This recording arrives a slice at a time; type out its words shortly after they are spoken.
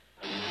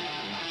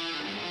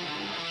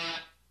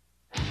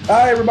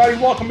Hi, everybody.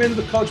 Welcome into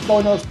the Coach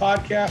Bo Knows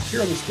podcast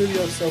here on the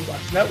Studio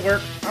Soapbox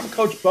Network. I'm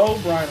Coach Bo,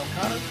 Brian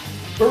O'Connor.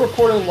 We're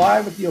recorded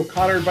live at the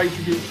O'Connor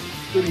Advisory Group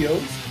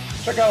studios.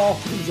 Check out all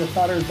things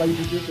O'Connor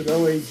Advisory Group at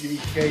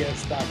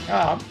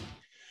oagks.com.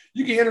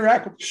 You can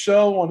interact with the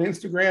show on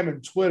Instagram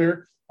and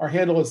Twitter. Our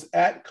handle is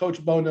at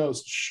Coach Bo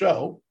Knows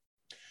Show.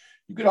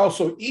 You can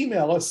also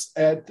email us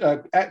at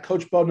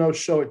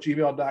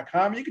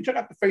coachboknowsshow@gmail.com. You can check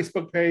out the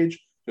Facebook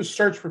page. Just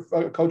search for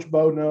Coach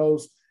Bo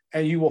Knows,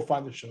 and you will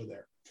find the show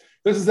there.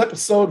 This is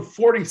episode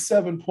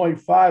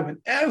 47.5, and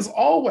as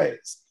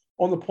always,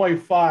 on the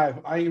point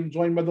 5, I am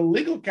joined by the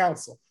legal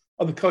counsel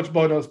of the Coach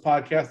Bo Knows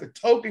podcast, the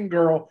token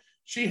girl.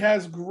 She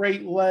has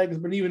great legs,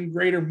 but even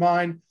greater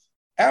mind.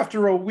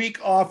 After a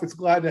week off, it's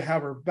glad to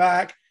have her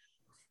back.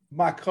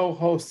 My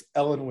co-host,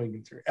 Ellen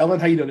Winginter. Ellen,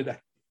 how you doing today?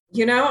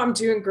 You know, I'm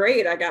doing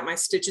great. I got my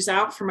stitches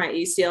out for my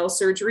ACL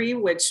surgery,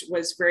 which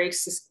was very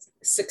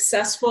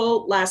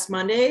successful last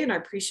Monday, and I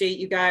appreciate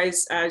you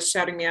guys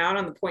shouting me out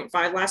on the point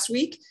 5 last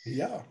week.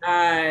 Yeah.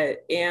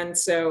 And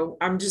so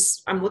I'm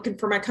looking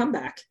for my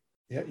comeback.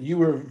 Yeah, you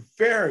were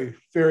very,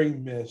 very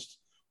missed.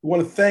 We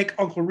want to thank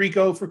Uncle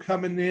Rico for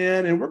coming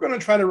in, and we're going to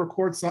try to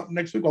record something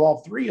next week with all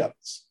three of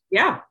us.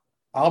 Yeah.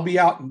 I'll be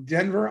out in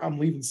Denver. I'm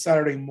leaving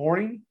Saturday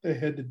morning to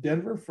head to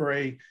Denver for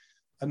a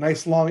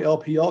nice long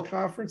LPL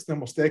conference. Then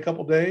we'll stay a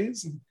couple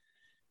days. And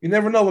you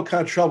never know what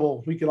kind of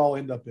trouble we could all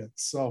end up in.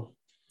 So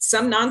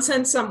some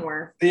nonsense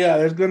somewhere.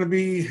 Yeah, there'll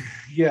be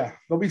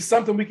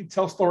something we can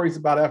tell stories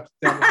about after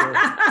down the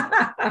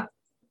road.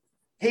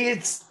 Hey,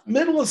 it's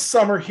middle of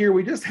summer here.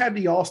 We just had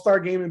the All-Star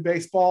game in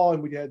baseball,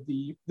 and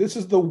this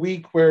is the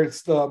week where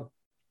it's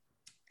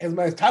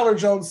as Tyler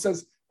Jones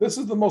says, this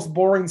is the most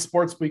boring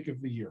sports week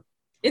of the year.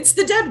 It's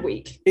the dead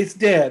week. It's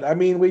dead. I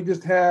mean, we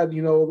just had, we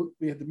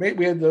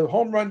had the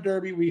home run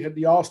derby, we had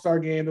the All-Star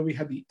game, then we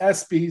had the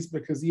ESPYs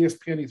because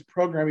ESPN is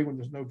programming when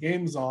there's no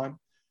games on.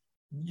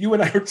 You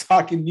and I were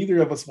talking,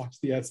 neither of us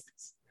watched the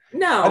ESPYs.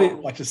 No. I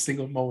didn't watch a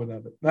single moment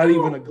of it, not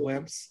even a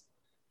glimpse.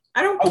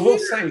 I will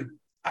say,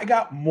 I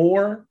got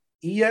more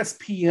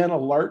ESPN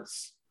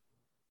alerts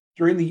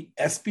during the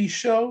ESPY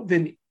show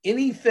than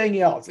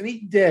anything else, any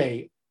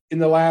day in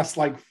the last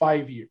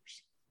 5 years.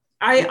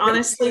 I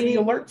honestly, the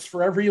alerts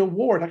for every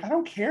award. I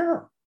don't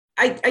care.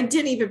 I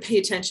didn't even pay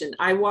attention.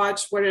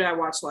 What did I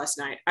watch last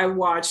night? I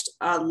watched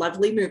a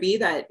lovely movie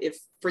that, if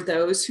for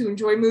those who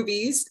enjoy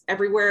movies,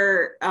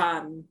 Everywhere,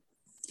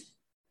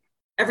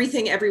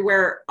 Everything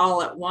Everywhere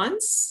All at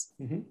Once,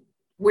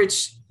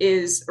 which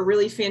is a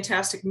really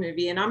fantastic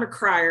movie. And I'm a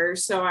crier,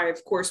 so I,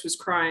 of course, was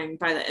crying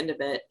by the end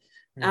of it.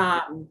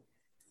 I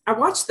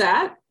watched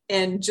that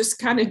and just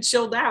kind of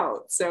chilled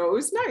out. So it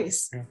was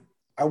nice. Yeah.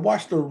 I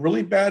watched a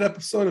really bad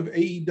episode of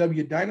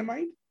AEW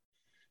Dynamite,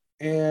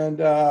 and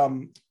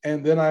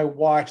then I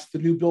watched the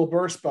new Bill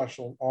Burr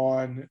special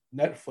on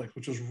Netflix,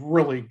 which was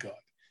really good.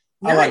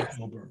 Nice. I like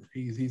Bill Burr;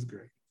 he's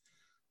great.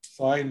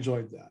 So I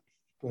enjoyed that.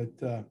 But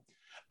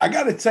I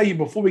got to tell you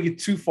before we get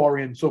too far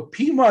in. So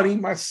P Money,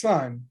 my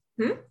son,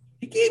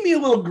 he gave me a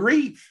little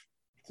grief.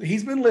 So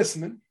he's been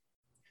listening.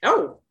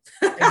 Oh,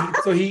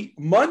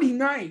 Monday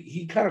night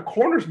he kind of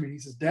corners me. He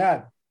says,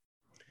 "Dad,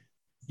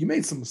 you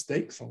made some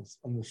mistakes on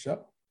the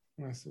show."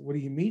 And I said, "What do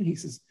you mean?" He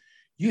says,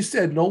 "You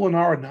said Nolan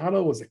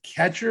Arenado was a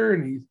catcher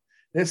and he's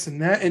this and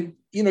that. And,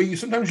 you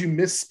sometimes you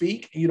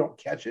misspeak and you don't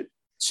catch it.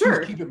 Sure.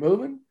 You keep it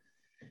moving."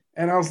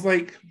 And I was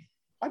like,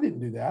 "I didn't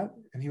do that."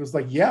 And he was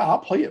like, "Yeah, I'll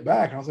play it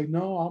back." And I was like,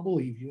 "No, I'll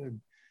believe you."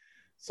 And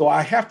so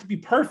I have to be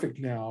perfect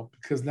now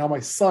because now my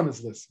son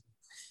is listening.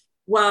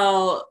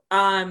 Well,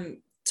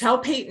 tell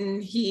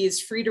Peyton he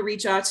is free to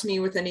reach out to me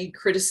with any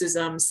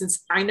criticism,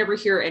 since I never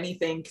hear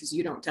anything because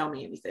you don't tell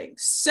me anything.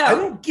 So I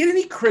don't get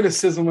any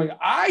criticism.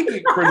 I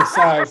get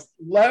criticized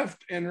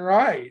left and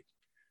right.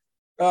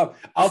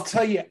 I'll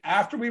tell you,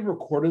 after we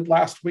recorded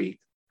last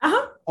week,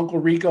 Uncle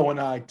Rico and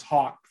I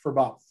talked for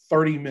about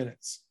 30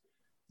 minutes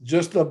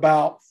just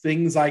about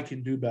things I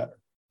can do better.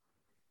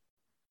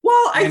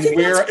 Well, I think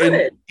that's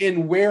good.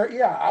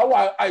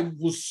 I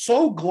was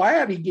so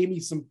glad he gave me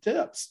some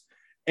tips.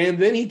 And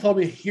then he told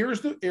me, here's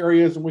the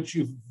areas in which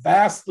you've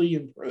vastly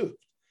improved.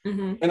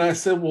 And I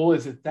said, well,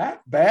 is it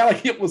that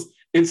bad?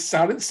 It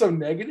sounded so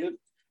negative.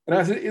 And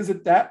I said, is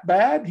it that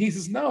bad? He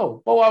says,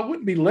 no. Well, I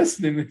wouldn't be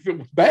listening if it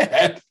was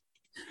bad.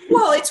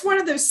 Well, it's one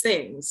of those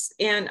things.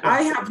 And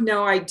I have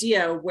no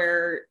idea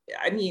where,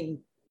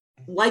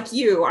 like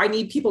you, I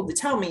need people to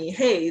tell me,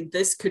 hey,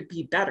 this could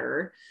be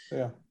better.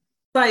 Yeah.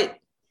 But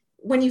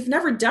when you've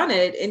never done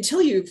it,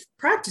 until you've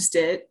practiced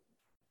it,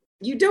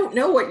 you don't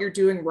know what you're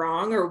doing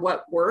wrong or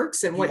what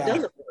works and what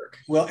doesn't work.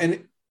 Well,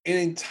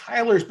 and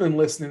Tyler's been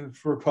listening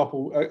for a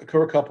couple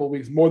of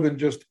weeks, more than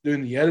just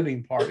doing the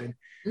editing part. And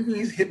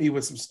he's hit me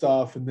with some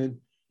stuff. And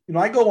then,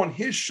 I go on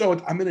his show.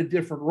 I'm in a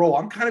different role.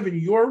 I'm kind of in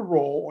your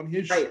role on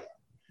his show.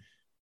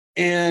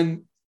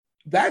 And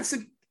that's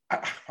it.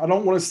 I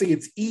don't want to say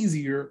it's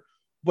easier,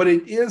 but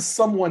it is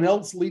someone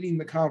else leading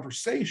the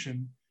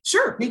conversation.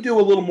 Sure. We do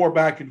a little more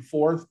back and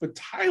forth, but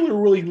Tyler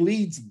really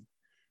leads me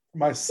for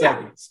my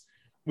segments.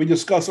 We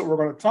discuss what we're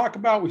going to talk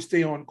about. We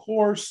stay on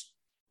course.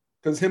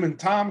 because him and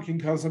Tom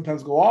can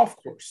sometimes go off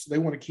course. They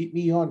want to keep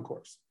me on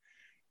course.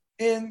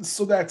 And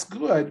so that's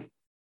good.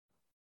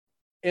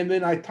 And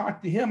then I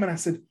talked to him and I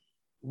said,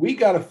 we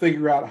got to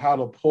figure out how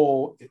to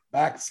pull it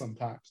back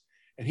sometimes.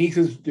 And he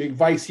says, the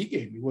advice he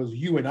gave me was,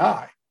 you and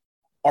I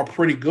are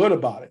pretty good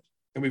about it.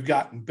 And we've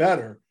gotten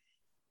better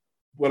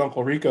when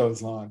Uncle Rico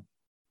is on.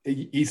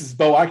 He says,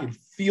 Bo, I can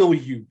feel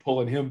you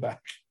pulling him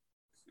back.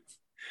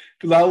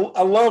 Because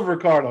I love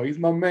Ricardo. He's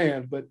my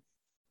man. But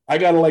I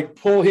got to like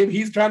pull him.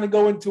 He's trying to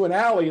go into an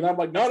alley. And I'm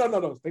like, no.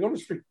 Stay on the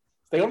street.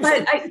 Stay on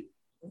the street.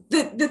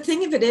 The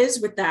thing of it is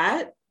with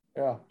that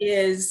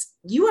is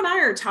you and I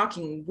are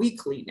talking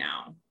weekly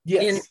now.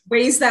 Yes. In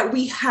ways that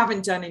we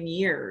haven't done in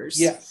years.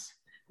 Yes.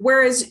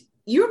 Whereas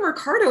you and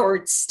Ricardo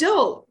are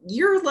still,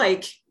 you're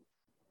like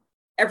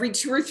every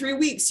 2 or 3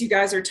 weeks, you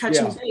guys are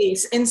touching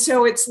base. And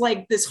so it's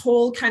like this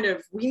whole kind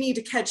of, we need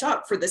to catch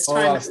up for this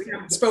time that we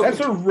haven't spoken.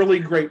 That's a really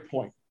great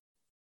point.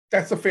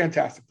 That's a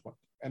fantastic point.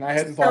 And I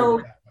hadn't thought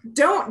of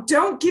that.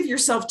 Don't give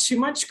yourself too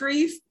much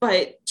grief,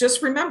 but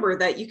just remember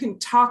that you can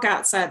talk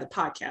outside the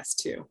podcast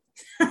too.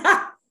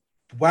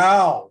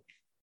 Wow.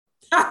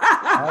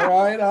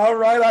 All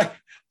right.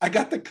 I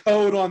got the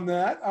code on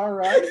that. All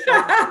right.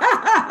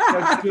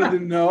 That's good to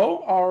know.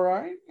 All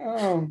right.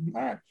 All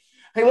right.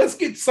 Hey, let's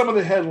get some of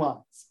the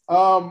headlines.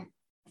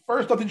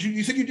 First off,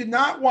 you said you did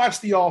not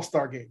watch the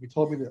All-Star game. You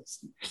told me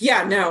this.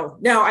 Yeah,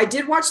 no. I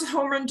did watch the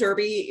Home Run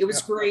Derby. It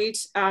was great.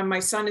 My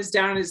son is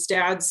down at his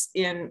dad's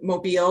in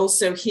Mobile,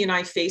 so he and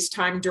I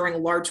FaceTimed during a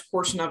large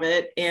portion of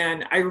it.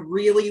 And I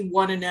really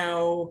want to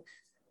know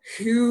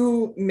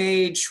who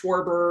made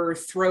Schwarber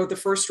throw the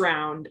first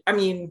round. I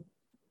mean,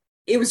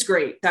 it was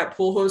great. That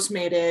Pujols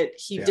made it.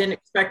 He didn't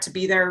expect to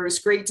be there. It was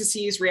great to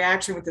see his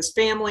reaction with his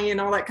family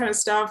and all that kind of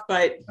stuff.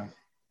 But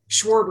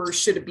Schwarber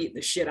should have beaten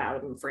the shit out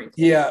of him,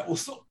 frankly. Yeah. Well,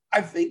 so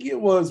I think it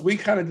was, we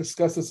kind of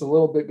discussed this a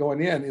little bit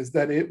going in, is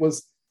that it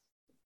was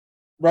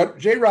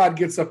J-Rod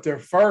gets up there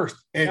first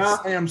and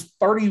slams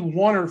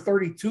 31 or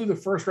 32 the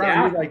first round.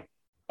 Yeah. And you're like,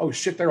 oh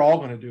shit, they're all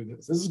going to do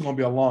this. This is going to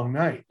be a long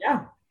night.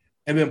 Yeah.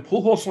 And then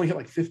Pujols only hit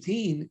like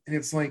 15. And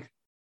it's like,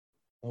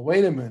 well,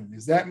 wait a minute.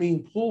 Does that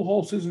mean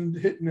Pujols isn't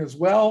hitting as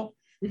well?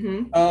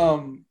 Mm-hmm.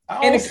 And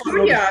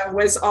Acuna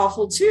was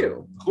awful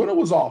too. Acuna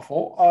was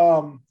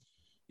awful.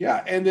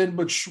 And then,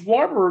 but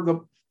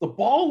Schwarber, the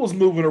ball was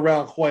moving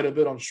around quite a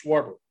bit on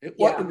Schwarber. It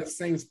wasn't in the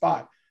same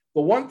spot.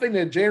 The one thing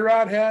that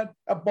J-Rod had,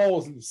 that ball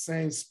was in the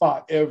same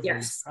spot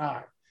every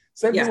time.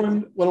 Same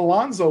thing when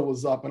Alonso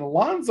was up, and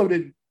Alonso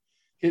didn't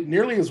hit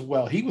nearly as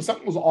well.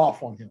 Something was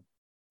off on him.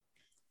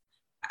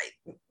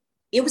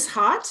 It was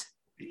hot.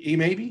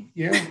 Maybe,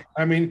 yeah.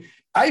 I mean,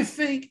 I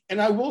think,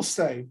 and I will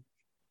say,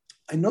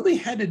 I know they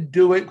had to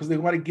do it because they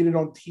want to get it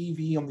on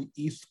TV on the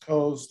East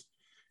Coast,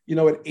 at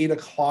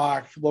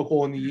 8:00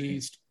 local in the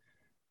East.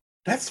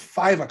 That's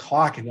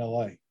 5:00 in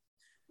LA.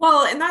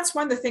 Well, and that's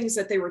one of the things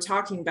that they were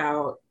talking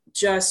about,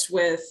 just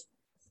with,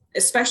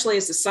 especially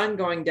as the sun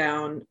going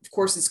down, of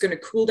course, it's going to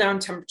cool down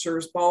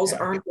temperatures. Balls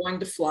aren't going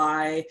to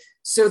fly.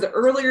 So the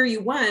earlier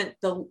you went,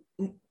 the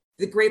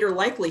greater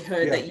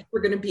likelihood that you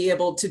were going to be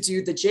able to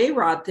do the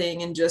J-Rod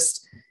thing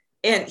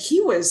and he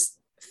was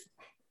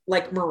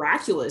like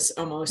miraculous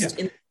almost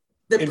in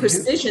the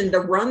precision,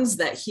 the runs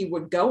that he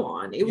would go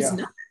on. It was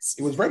nuts.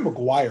 It was very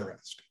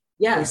McGuire-esque.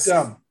 Yes.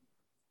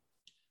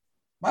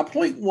 My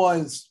point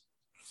was,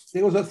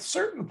 there was a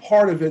certain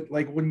part of it,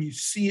 like when you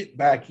see it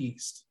back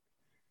east,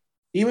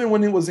 even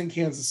when it was in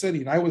Kansas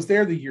City, and I was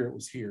there the year it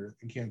was here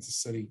in Kansas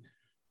City,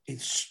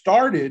 it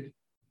started,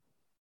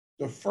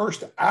 the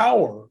first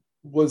hour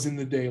was in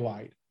the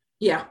daylight.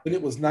 Yeah. But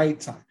it was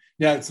nighttime.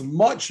 Now it's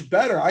much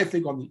better, I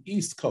think, on the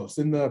East Coast,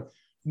 in the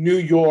New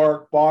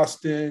York,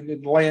 Boston,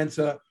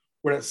 Atlanta,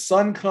 where the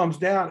sun comes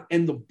down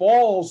and the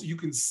balls, you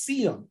can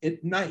see them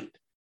at night.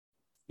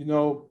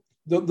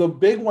 The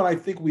big one I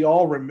think we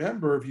all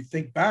remember, if you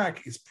think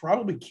back, is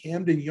probably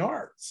Camden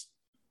Yards,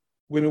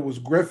 when it was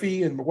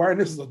Griffey and McGuire. And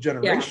this is a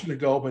generation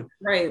ago, but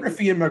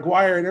Griffey and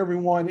McGuire and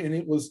everyone, and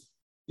it was,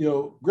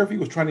 Griffey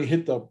was trying to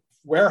hit the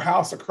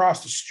warehouse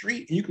across the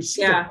street, and you could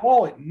see the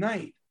ball at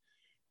night.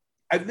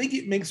 I think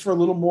it makes for a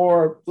little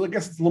more, I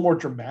guess it's a little more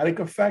dramatic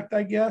effect,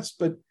 I guess,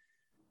 but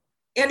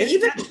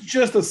it's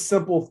just a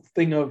simple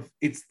thing of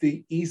it's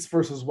the East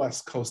versus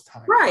West Coast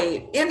time.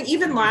 Right. And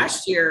even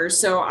last year,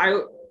 so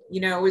I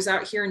was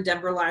out here in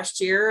Denver last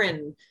year,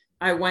 and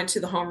I went to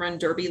the Home Run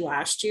Derby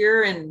last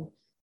year, and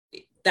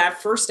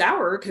that first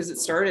hour, because it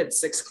started at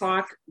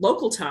 6:00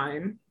 local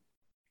time,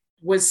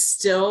 was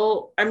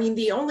still,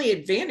 the only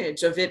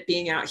advantage of it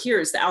being out here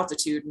is the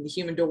altitude and the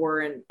humidor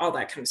and all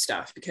that kind of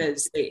stuff,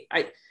 because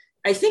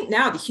I think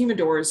now the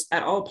humidors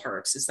at all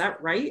parks, is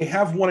that right? They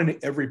have one in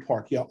every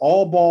park. Yeah.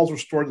 All balls are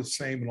stored the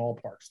same in all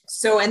parks now.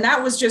 So, and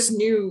that was just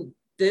new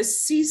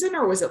this season,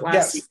 or was it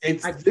last season?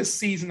 It's this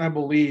season, I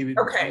believe.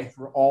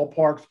 For all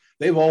parks.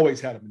 They've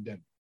always had them in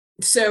Denver.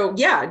 So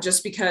yeah,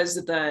 just because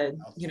of the,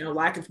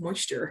 lack of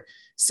moisture.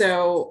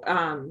 So,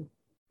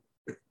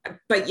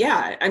 but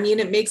yeah,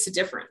 it makes a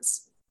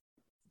difference.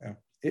 Yeah,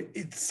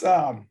 it's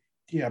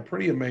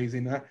pretty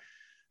amazing.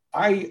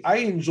 I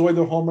enjoy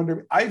the home run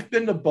derby. I've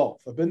been to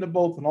both. I've been to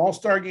both an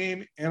all-star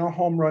game and a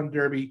home run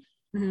derby.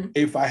 Mm-hmm.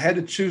 If I had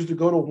to choose to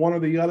go to one or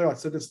the other, I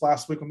said this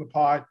last week on the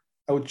pod,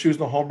 I would choose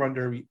the home run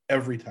derby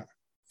every time.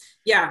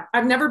 Yeah,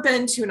 I've never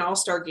been to an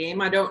all-star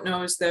game. I don't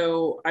know as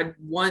though I'd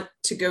want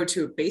to go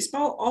to a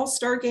baseball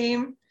all-star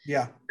game.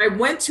 Yeah. I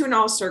went to an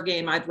all-star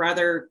game. I'd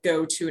rather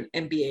go to an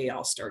NBA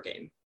all-star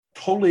game.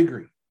 Totally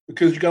agree.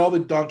 Because you got all the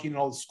dunking and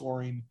all the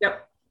scoring.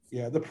 Yep.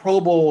 Yeah, the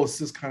Pro Bowl is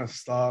just kind of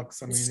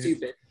sucks. I mean, it's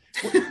stupid.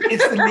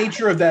 It's the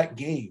nature of that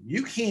game.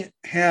 You can't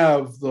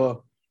have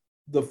the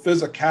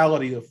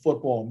physicality of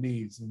football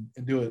needs and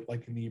do it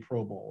like in the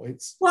Pro Bowl.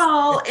 It's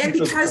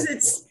because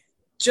it's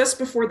just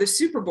before the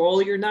Super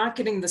Bowl, you're not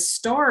getting the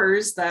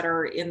stars that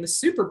are in the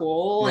Super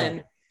Bowl. Yeah.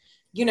 And,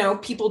 you know,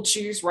 people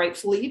choose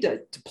rightfully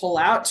to pull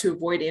out to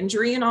avoid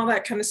injury and all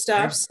that kind of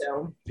stuff.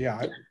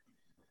 Yeah. So,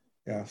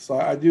 so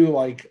I do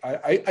like,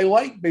 I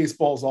like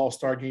baseball's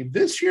all-star game.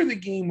 This year, the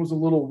game was a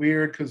little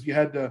weird because you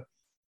had the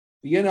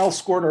NL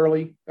scored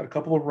early, got a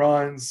couple of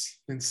runs,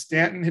 then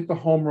Stanton hit the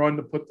home run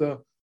to put the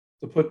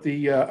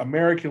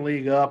American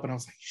League up. And I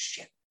was like,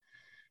 shit.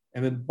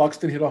 And then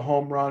Buxton hit a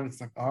home run.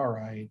 It's like, all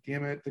right,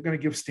 damn it. They're going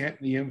to give Stanton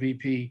the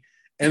MVP.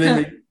 And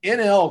then the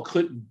NL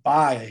couldn't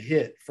buy a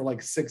hit for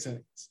like 6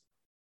 innings.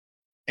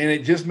 And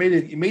it just made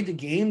the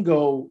game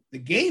go, the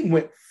game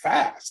went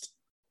fast,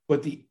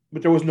 but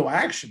there was no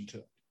action to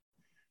it.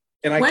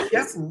 And I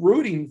kept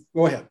rooting.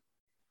 Go ahead.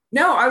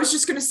 No, I was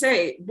just going to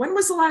say, when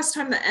was the last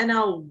time the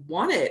NL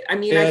won it? I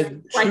mean, I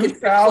feel like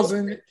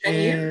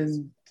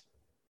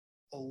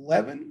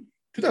 2011,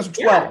 2012.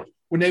 Yeah.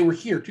 When they were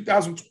here,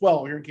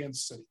 2012, here in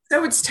Kansas City.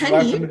 So it's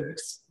 10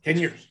 years. 10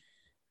 years.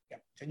 Yeah,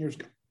 10 years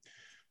ago.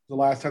 The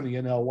last time the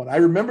NL won. I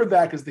remember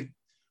that because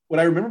what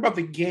I remember about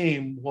the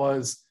game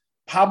was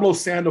Pablo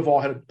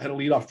Sandoval had a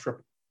leadoff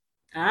triple.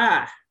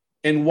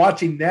 And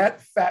watching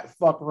that fat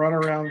fuck run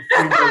around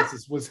 3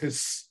 bases was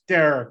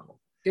hysterical.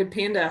 Good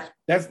panda.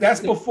 That's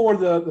before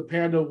the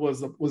panda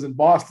was in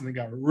Boston and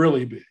got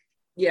really big.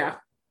 Yeah.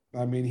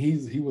 I mean,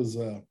 he was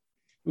a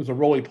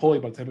roly-poly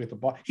by the time he got the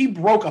ball. He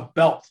broke a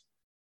belt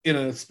in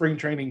a spring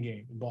training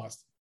game in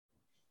Boston.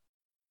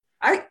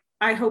 I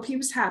hope he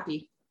was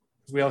happy.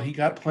 Well, he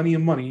got plenty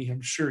of money.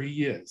 I'm sure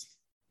he is.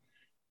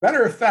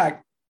 Matter of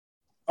fact,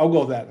 I'll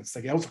go with that in a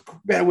second.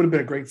 That would have been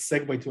a great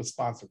segue to a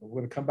sponsor, but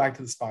we're going to come back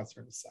to the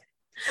sponsor in a second.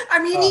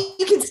 I mean,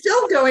 you can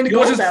still go into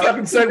Gold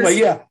Belly. Segue,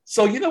 yeah.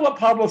 So you know what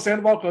Pablo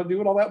Sandoval could do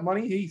with all that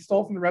money he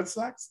stole from the Red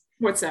Sox?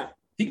 What's that?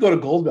 He'd go to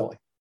Gold Belly,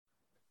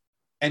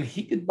 and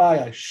he could buy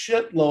a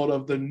shitload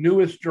of the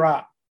newest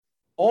drop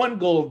on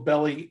Gold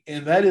Belly,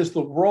 and that is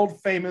the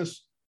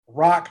world-famous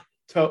Rock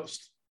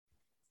Toast.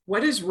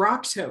 What is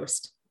Rock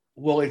Toast?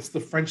 Well, it's the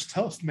French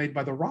toast made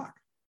by The Rock.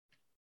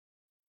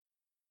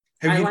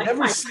 Have you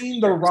ever seen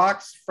The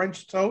Rock's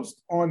French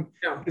toast on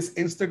his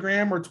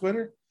Instagram or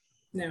Twitter?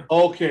 No.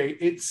 Okay,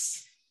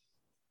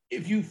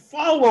 if you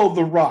follow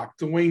The Rock,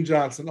 Dwayne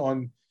Johnson,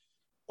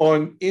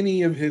 on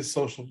any of his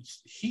socials,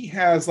 he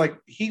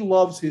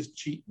loves his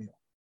cheat meal.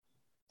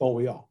 Don't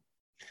we all?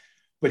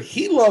 But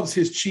he loves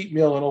his cheat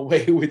meal in a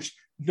way which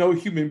no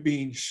human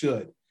being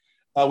should.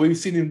 We've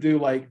seen him do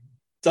like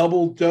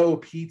double dough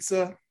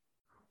pizza,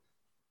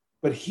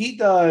 but he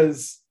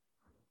does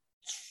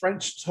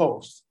French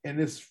toast. And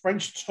this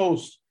French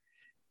toast,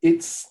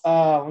 it's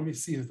let me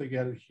see if I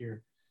got it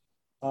here.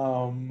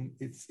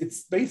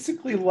 It's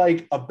basically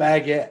like a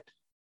baguette,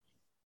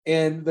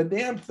 and the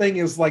damn thing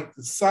is like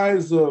the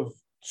size of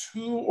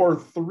 2 or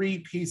 3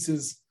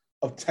 pieces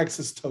of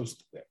Texas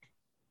toast thick.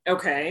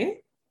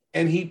 Okay.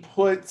 And he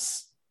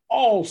puts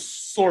all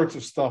sorts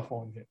of stuff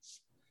on his.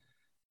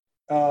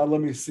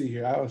 Let me see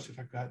here. I always see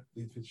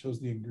if it shows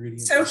the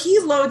ingredients. So he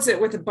loads it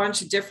with a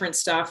bunch of different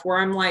stuff where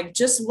I'm like,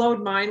 just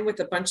load mine with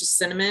a bunch of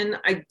cinnamon.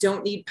 I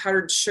don't need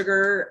powdered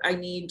sugar. I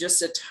need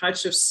just a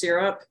touch of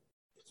syrup.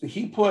 So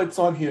he puts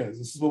on his.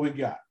 This is what we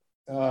got.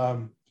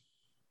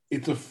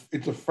 It's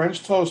a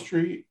French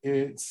toastery.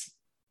 It's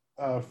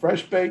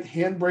fresh baked,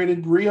 hand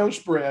braided brioche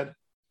bread,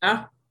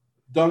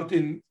 dunked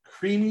in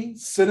creamy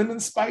cinnamon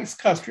spice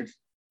custard.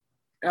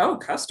 Oh,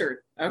 custard.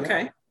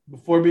 Okay. Yeah.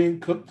 Before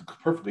being cooked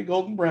perfectly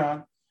golden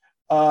brown,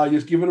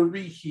 just give it a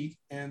reheat,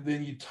 and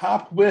then you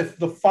top with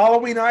the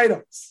following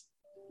items: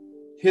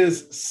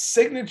 his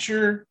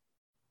signature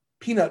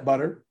peanut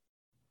butter,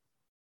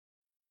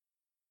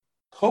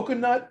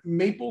 coconut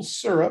maple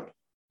syrup,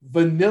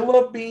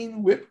 vanilla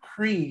bean whipped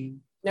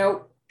cream,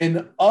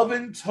 and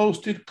oven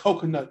toasted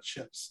coconut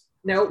chips.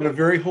 And a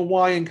very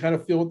Hawaiian kind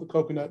of feel with the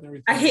coconut and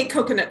everything. I hate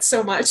coconut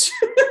so much.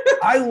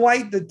 I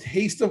like the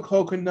taste of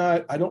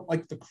coconut. I don't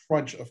like the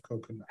crunch of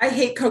coconut. I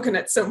hate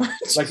coconut so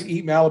much. I can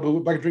eat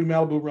Malibu. I can drink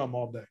Malibu rum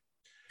all day.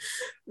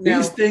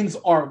 These things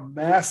are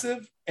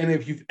massive. And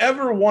if you've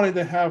ever wanted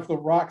to have The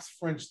Rock's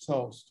French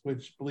toast,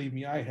 which believe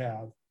me, I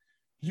have,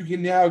 you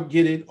can now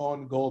get it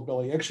on Gold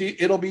Belly.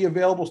 Actually, it'll be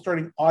available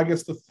starting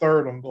August the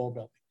 3rd on Gold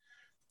Belly.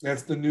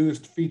 That's the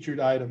newest featured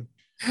item.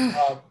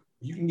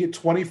 You can get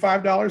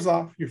 $25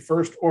 off your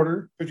first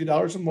order,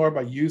 $50 or more,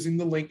 by using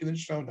the link in the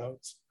show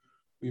notes.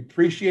 We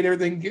appreciate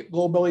everything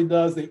Gold Belly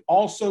does. They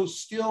also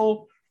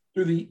still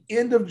through the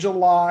end of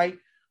July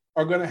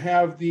are going to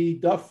have the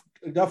Duff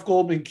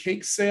Goldman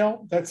cake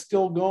sale. That's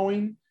still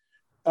going.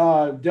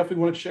 Definitely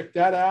want to check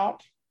that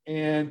out.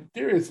 And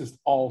there is just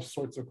all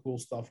sorts of cool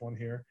stuff on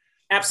here.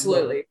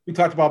 Absolutely. We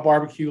talked about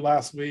barbecue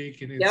last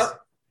week, and it's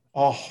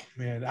oh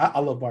man, I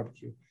love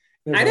barbecue.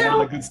 There's I know. a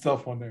lot of good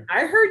stuff on there.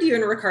 I heard you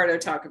and Ricardo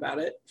talk about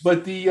it.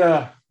 But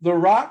the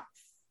Rock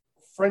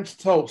French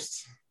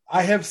toast,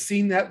 I have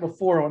seen that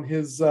before on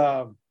his.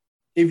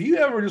 If you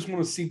ever just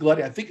want to see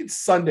gluttony, I think it's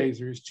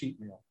Sundays or his cheat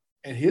meal,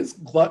 and his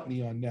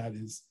gluttony on that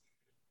is.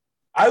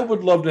 I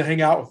would love to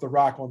hang out with The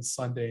Rock on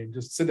Sunday and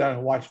just sit down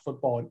and watch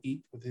football and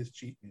eat with his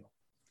cheat meal.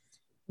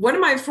 One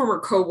of my former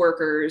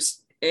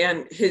coworkers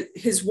and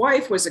his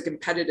wife was a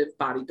competitive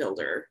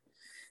bodybuilder.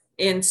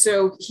 And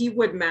so he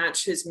would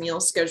match his meal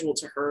schedule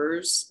to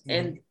hers. Mm-hmm.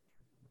 And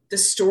the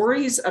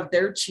stories of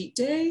their cheat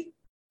day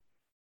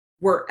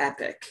were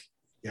epic.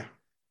 Yeah.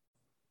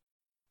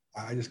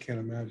 I just can't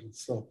imagine.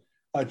 So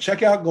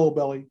check out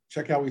Goldbelly.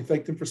 We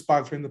thank them for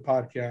sponsoring the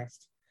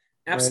podcast.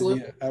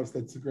 Absolutely.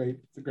 That's a great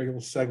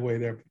little segue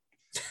there.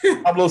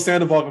 Pablo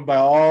Sandoval can buy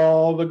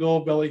all the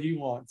Goldbelly he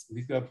wants.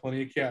 He's got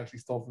plenty of cash he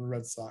stole from the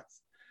Red Sox.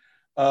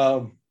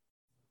 I'm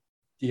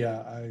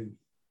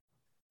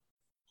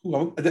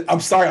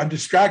sorry, I'm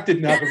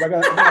distracted now because I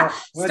got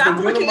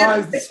to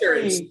minimize the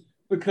screen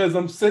because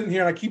I'm sitting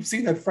here and I keep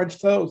seeing that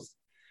French toast.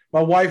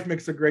 My wife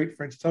makes a great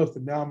French toast,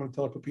 and now I'm going to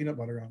tell her to put peanut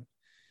butter on it.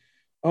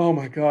 Oh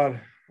my God,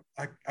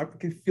 I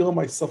can feel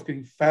myself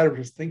getting fatter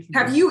just thinking.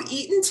 Have you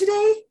eaten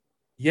today?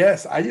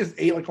 Yes, I just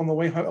ate like on the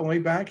way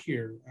back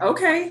here.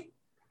 Okay.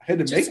 I had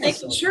to just make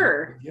myself.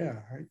 Sure. Yeah,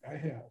 I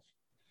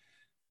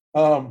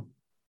have.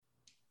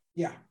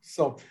 Yeah.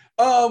 So,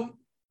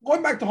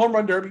 going back to Home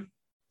Run Derby,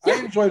 yeah. I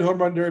enjoyed Home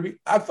Run Derby.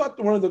 I thought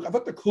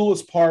the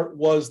coolest part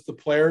was the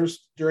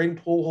players during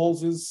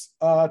Pujols'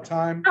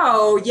 time.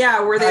 Oh yeah,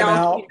 where they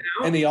all came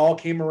out. And they all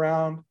came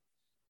around,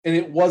 and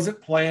it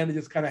wasn't planned. It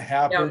just kind of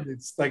happened. Yep.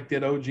 It's like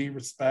did OG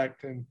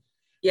respect and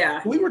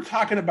yeah. We were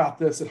talking about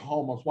this at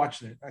home. I was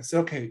watching it. I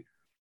said, okay.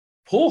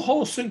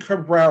 Pujols and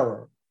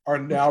Cabrera are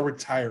now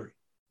retiring.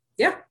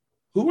 Yeah.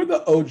 Who were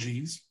the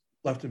OGs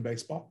left in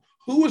baseball?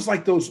 Who was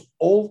like those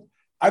old?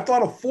 I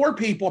thought of four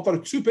people. I thought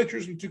of two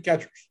pitchers and two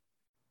catchers.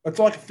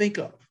 That's all I could think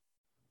of.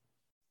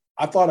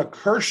 I thought of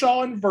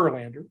Kershaw and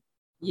Verlander.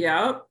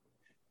 Yeah.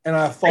 And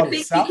I thought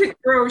you could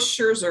throw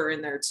Scherzer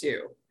in there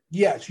too.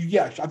 Yes.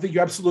 I think you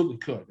absolutely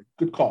could.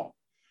 Good call.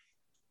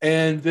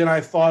 And then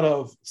I thought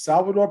of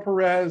Salvador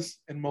Perez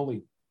and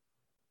Molina.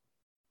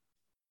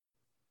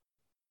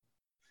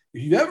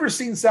 If you've ever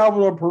seen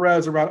Salvador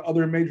Perez around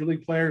other major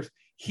league players,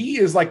 he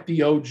is like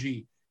the OG.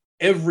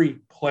 Every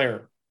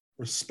player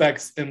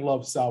respects and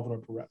loves Salvador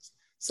Perez.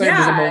 Same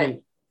as Molina.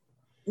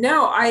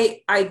 No,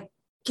 I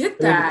get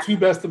that. They're the two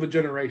best of a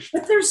generation.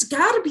 But there's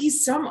got to be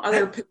some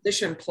other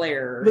position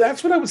player. But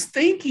that's what I was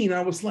thinking.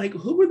 I was like,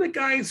 who are the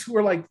guys who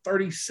are like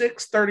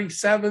 36,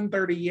 37,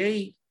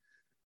 38,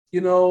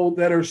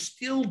 that are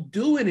still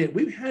doing it?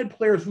 We've had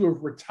players who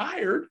have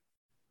retired.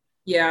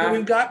 Yeah. And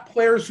we've got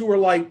players who are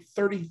like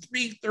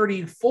 33,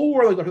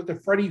 34, like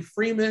the Freddie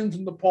Freemans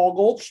and the Paul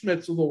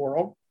Goldschmidts of the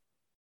world.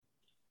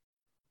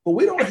 But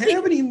we don't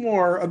have any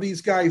more of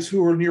these guys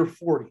who are near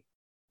 40.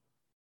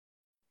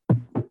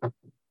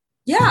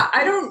 Yeah,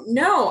 I don't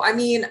know. I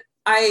mean,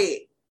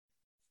 I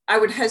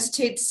would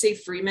hesitate to say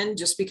Freeman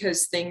just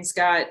because things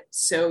got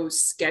so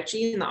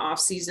sketchy in the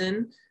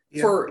offseason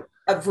for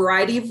a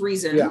variety of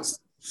reasons. Yeah.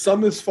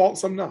 Some his fault,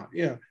 some not.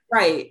 Yeah.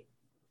 Right.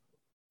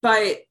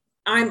 But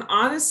I'm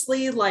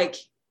honestly like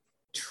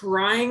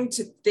trying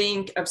to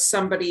think of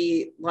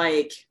somebody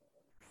like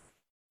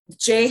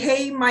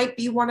Jay might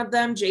be one of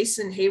them,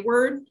 Jason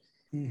Hayward.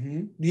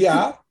 Mm-hmm.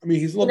 Yeah. I mean,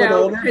 he's a little bit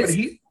older,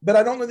 but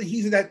I don't know that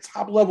he's at that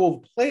top level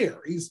of player.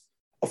 He's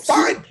a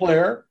fine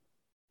player,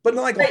 but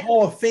not like a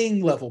Hall of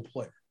Fame level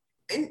player.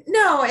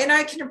 No, and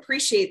I can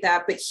appreciate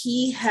that, but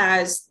he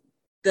has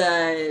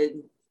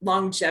the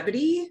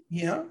longevity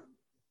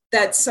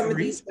that some of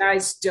these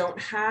guys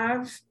don't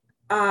have.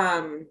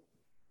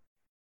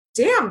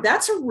 Damn,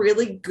 that's a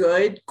really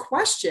good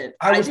question.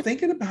 I was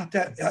thinking about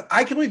that.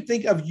 I can only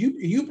think of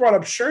you brought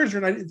up Scherzer,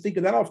 and I didn't think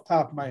of that off the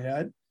top of my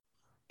head.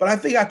 But I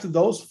think after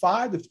those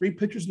five, the three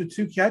pitchers and the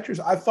two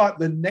catchers, I thought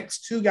the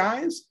next two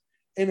guys,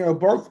 and they're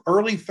both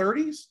early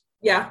 30s,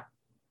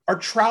 are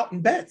Trout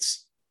and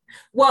Betts.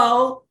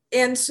 Well,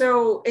 and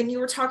you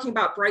were talking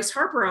about Bryce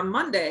Harper on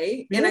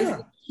Monday, and I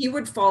think he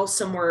would fall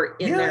somewhere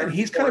in there. And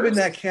he's kind of in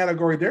that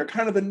category. They're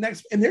kind of the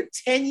next, and they're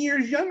 10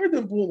 years younger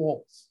than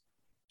Pujols.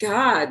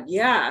 God,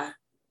 yeah.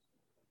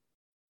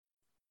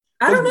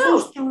 I don't know.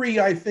 Those three,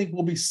 I think,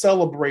 will be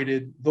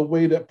celebrated the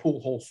way that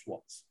Pujols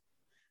was.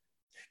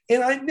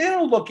 And I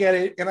now look at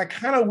it, and I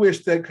kind of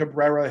wish that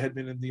Cabrera had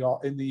been in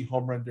the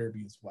home run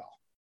derby as well.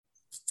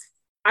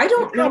 I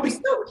don't know.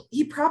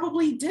 He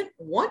probably didn't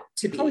want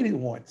to be. Probably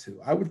didn't want to.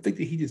 I would think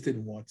that he just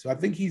didn't want to. I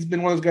think he's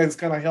been one of those guys that's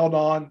kind of held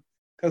on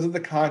because of the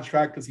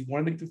contract, because he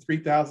wanted to get to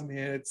 3,000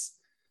 hits.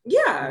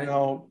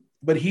 Yeah.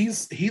 But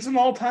he's an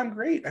all-time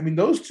great. I mean,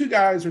 those two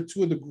guys are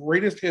two of the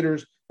greatest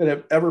hitters that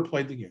have ever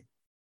played the game.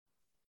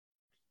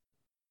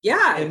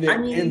 Yeah.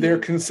 And they're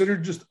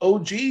considered just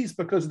OGs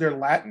because of their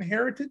Latin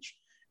heritage.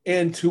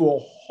 And to a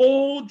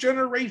whole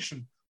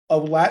generation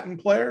of Latin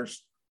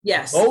players,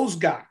 yes, those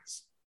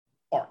guys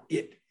are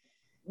it.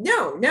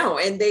 No.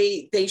 And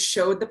they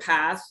showed the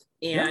path.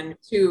 And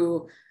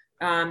to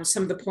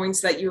some of the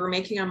points that you were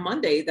making on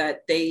Monday,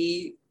 that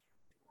they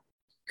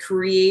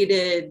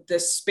created the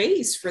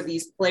space for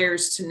these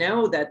players to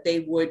know that they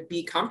would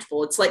be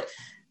comfortable. It's like,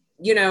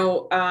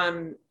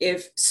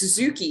 if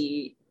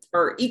Suzuki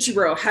or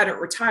Ichiro hadn't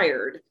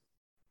retired,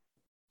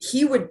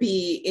 he would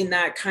be in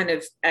that kind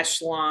of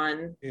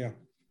echelon. Yeah.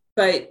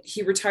 But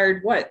he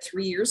retired,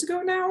 3 years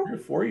ago now?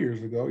 4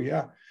 years ago,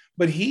 yeah.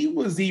 But he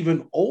was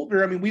even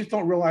older. I mean, we just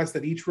don't realize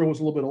that Ichiro was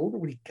a little bit older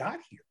when he got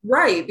here.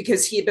 Right,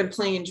 because he had been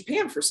playing in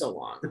Japan for so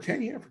long. For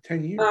 10 years.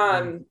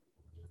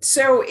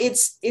 So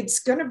it's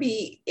going to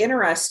be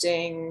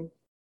interesting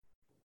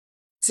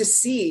to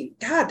see.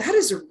 God, that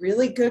is a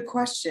really good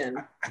question.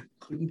 I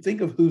couldn't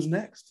think of who's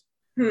next.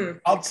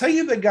 I'll tell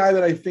you the guy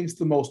that I think is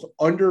the most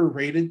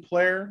underrated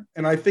player,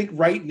 and I think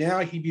right now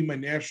he'd be my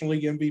National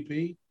League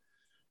MVP,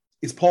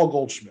 is Paul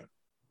Goldschmidt.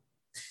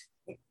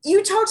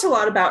 You talked a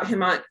lot about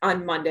him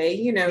on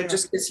Monday,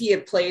 just because he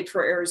had played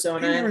for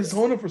Arizona. In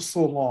Arizona for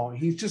so long.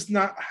 He's just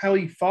not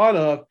highly thought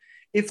of.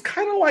 It's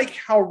kind of like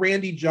how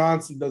Randy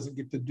Johnson doesn't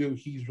get to do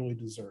he's really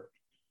deserved.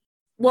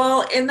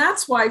 Well, and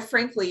that's why,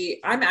 frankly,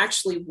 I'm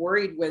actually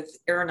worried with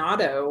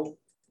Arenado.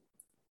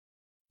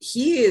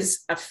 He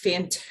is a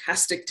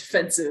fantastic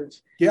defensive.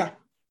 Yeah,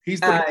 he's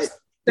the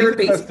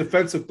best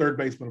defensive third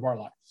baseman of our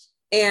lives.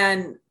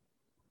 And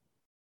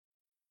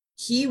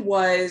he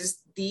was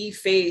the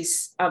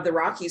face of the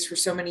Rockies for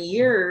so many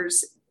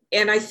years.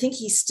 And I think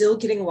he's still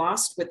getting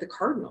lost with the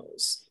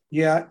Cardinals.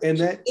 Yeah, and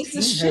it's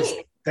a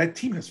shame. That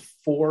team has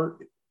four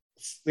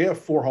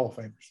Hall of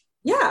Famers.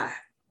 Yeah.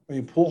 I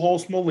mean,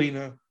 Pujols,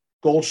 Molina,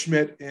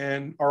 Goldschmidt,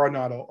 and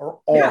Arenado are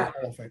all Hall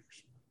of Famers.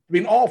 I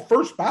mean, all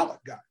first ballot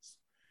guys.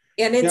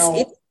 And it's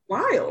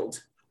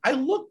wild. I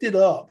looked it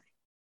up,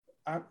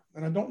 and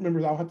I don't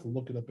remember. I'll have to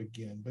look it up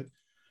again. But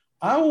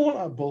I want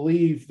to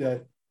believe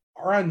that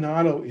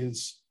Arenado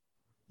is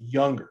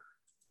younger.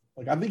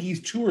 Like, I think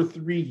he's 2 or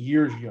 3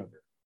 years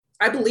younger.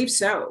 I believe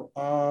so.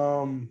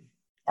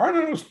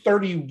 Arenado's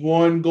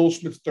 31,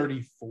 Goldschmidt's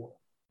 34.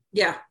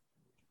 Yeah.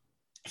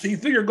 So you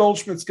figure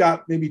Goldschmidt's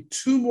got maybe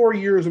 2 more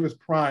years of his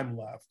prime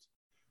left,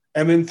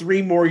 and then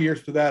 3 more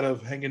years to that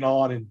of hanging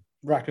on and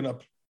racking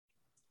up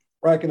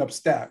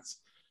stats.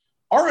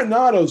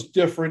 Arenado's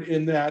different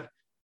in that,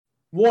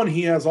 one,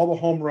 he has all the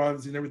home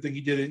runs and everything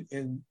he did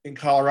in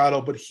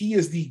Colorado, but he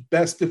is the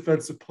best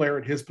defensive player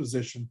at his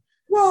position.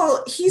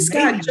 Well, he's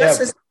got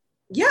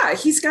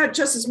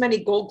just as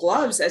many Gold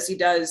Gloves as he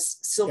does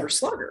Silver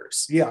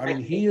Sluggers. Yeah, I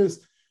mean, he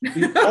is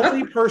the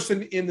only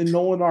person in the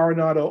Nolan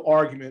Arenado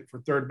argument for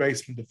third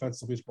baseman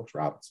defensively is Brooks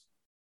Robinson.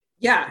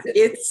 Yeah,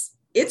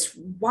 it's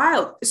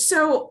wild.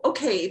 So,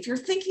 okay, if you're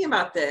thinking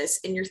about this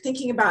and you're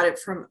thinking about it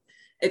from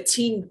a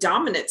team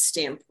dominant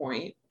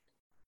standpoint,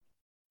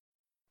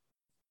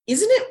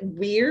 isn't it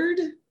weird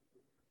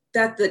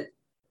that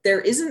there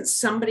isn't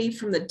somebody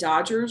from the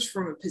Dodgers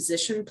from a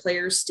position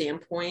player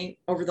standpoint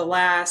over the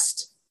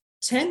last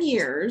 10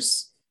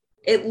 years,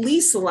 at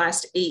least the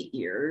last 8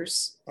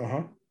 years,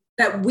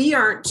 that we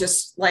aren't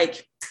just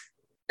like,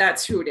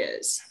 that's who it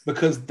is?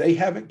 Because they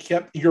haven't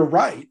kept, you're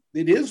right,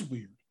 it is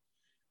weird.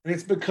 And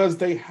it's because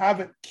they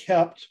haven't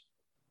kept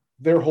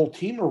their whole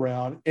team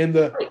around. And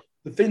the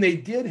thing they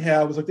did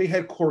have was, like, they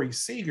had Corey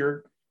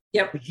Seager.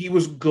 Yep. He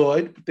was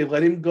good, but they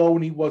let him go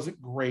and he wasn't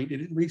great. They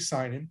didn't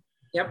re-sign him.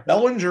 Yep.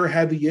 Bellinger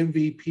had the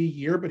MVP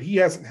year, but he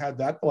hasn't had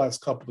that the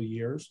last couple of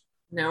years.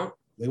 No.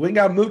 They went and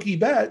got Mookie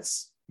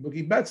Betts.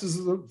 Mookie Betts is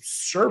a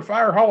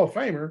surefire Hall of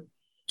Famer.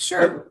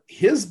 Sure. But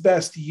his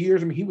best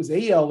years, I mean, he was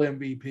AL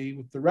MVP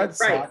with the Red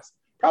Sox.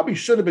 Probably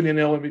should have been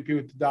NL MVP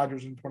with the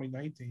Dodgers in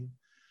 2019.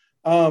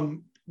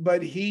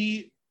 But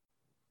he's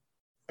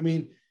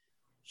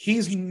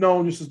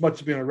known just as much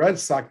as being a Red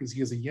Sox as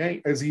he is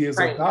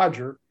a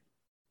Dodger.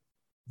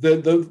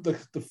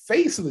 The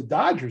face of the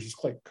Dodgers is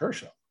Clayton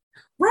Kershaw.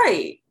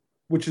 Right.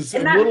 Which is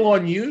little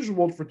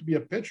unusual for it to be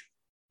a pitcher.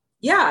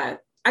 Yeah.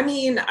 I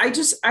mean, I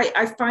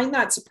find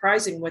that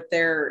surprising with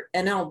their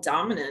NL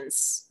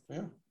dominance.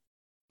 Yeah.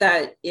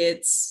 That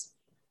it's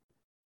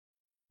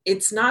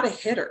not a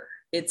hitter.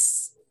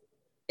 It's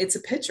a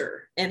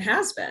pitcher and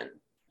has been.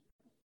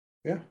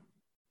 Yeah.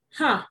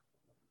 Huh.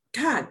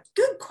 God,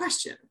 good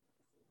question.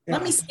 Yeah.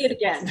 Let me say it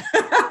again.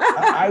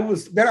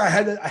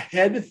 I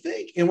had to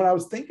think. And when I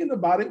was thinking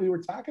about it, we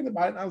were talking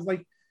about it, and I was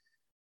like,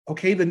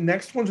 okay, the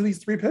next ones are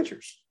these 3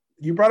 pitchers.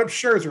 You brought up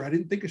Scherzer. I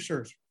didn't think of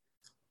Scherzer.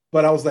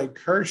 But I was like,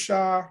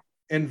 Kershaw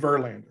and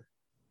Verlander.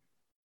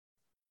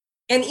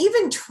 And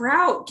even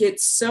Trout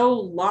gets so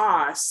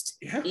lost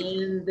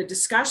in the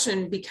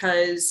discussion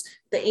because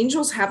the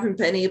Angels haven't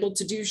been able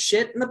to do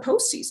shit in the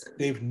postseason.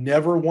 They've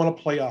never won a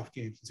playoff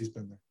game since he's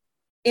been there.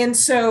 And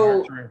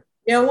so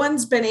no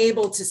one's been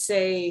able to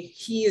say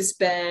he has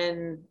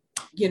been,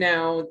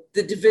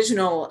 the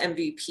divisional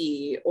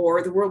MVP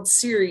or the World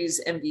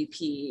Series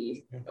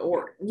MVP,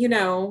 or,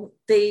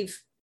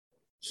 they've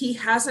he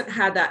hasn't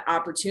had that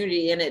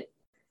opportunity, and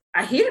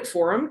I hate it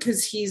for him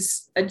because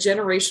he's a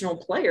generational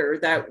player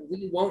that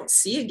we won't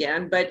see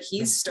again, but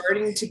he's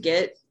starting to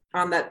get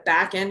on that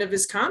back end of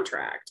his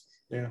contract.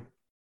 Yeah.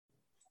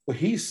 Well,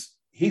 he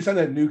signed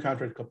that new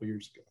contract a couple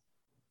years ago.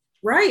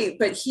 Right.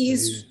 But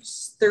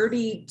he's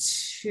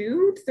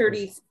 32,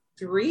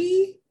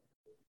 33.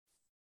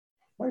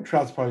 Mike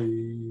Trout's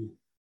probably,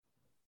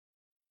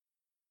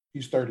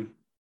 he's 30.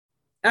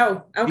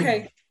 Oh,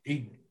 okay.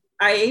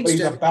 I aged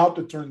he's him. About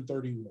to turn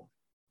 31.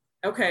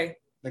 Okay.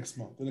 Next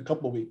month. In a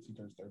couple of weeks, he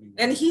turns 31.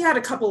 And he had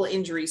a couple of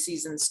injury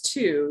seasons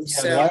too. Yeah,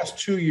 so the last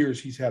 2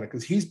 years he's had it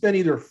because he's been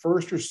either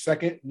first or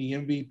second in the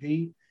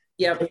MVP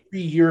every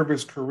year of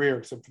his career,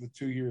 except for the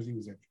 2 years he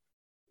was injured.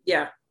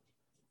 Yeah.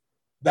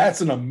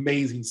 That's an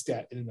amazing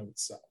stat in and of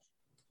itself.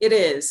 It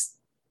is.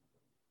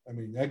 I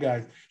mean, that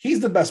guy, he's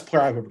the best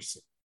player I've ever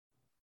seen.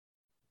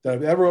 That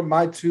I've ever,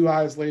 my 2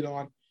 eyes laid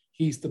on,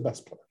 he's the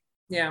best player.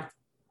 Yeah.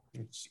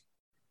 That's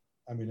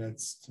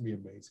to me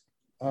amazing.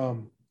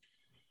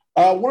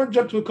 I want to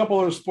jump to a couple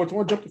other sports. I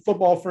want to jump to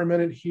football for a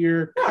minute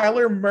here.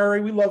 Kyler Murray,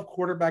 we love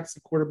quarterbacks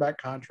and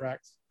quarterback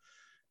contracts.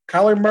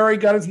 Kyler Murray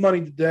got his money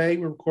today.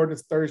 We're recording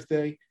this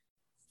Thursday.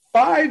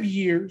 5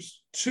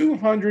 years,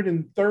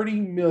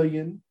 $230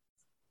 million.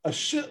 A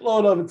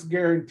shitload of it's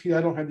guaranteed. I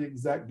don't have the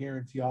exact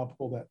guarantee. I'll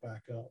pull that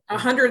back up.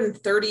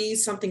 130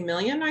 something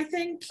million, I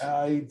think.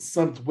 It's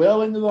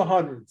well into the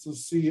hundreds.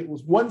 Let's see. It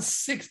was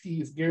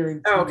 160 is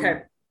guaranteed. Oh,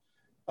 okay.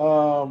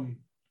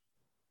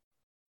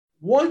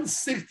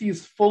 160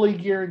 is fully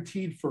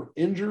guaranteed for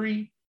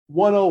injury.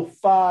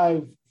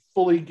 105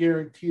 fully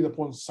guaranteed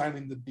upon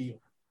signing the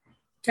deal.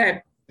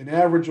 Okay. An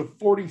average of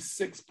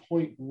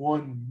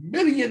 $46.1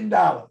 million.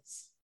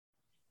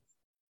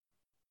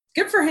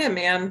 Good for him,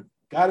 man.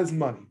 Got his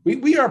money.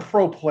 We are a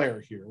pro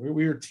player here.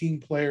 We are a team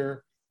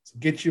player. So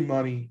get your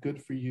money.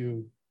 Good for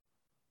you.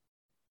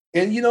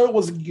 And you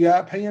was you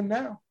got to pay him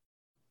now.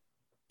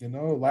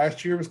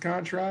 Last year was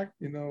contract.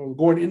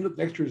 Going into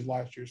next year's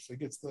last year, so he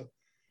gets the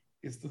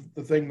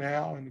thing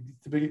now, and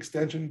the big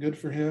extension. Good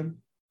for him.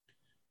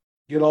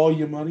 Get all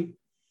your money.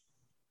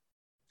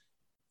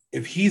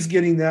 If he's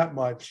getting that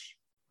much,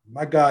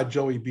 my God,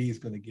 Joey B is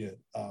going to get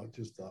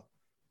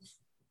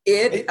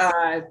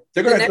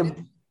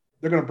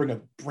they're going to bring a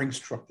Brinks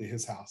truck to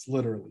his house,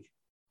 literally.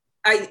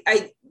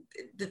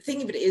 The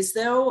thing of it is,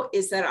 though,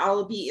 is that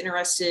I'll be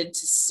interested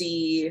to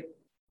see.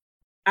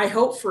 I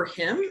hope for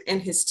him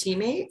and his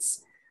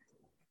teammates,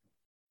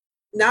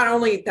 not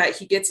only that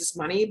he gets his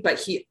money, but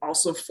he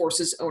also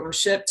forces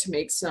ownership to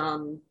make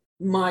some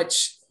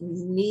much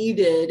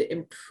needed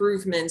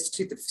improvements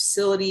to the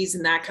facilities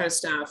and that kind of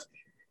stuff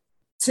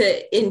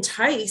to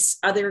entice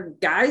other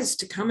guys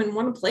to come and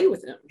want to play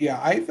with him. Yeah,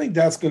 I think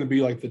that's going to be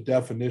like the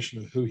definition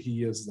of who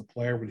he is as a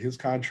player with his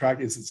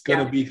contract. It's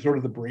going to be sort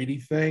of the Brady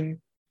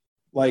thing.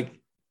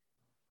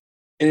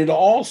 And it'll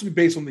also be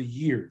based on the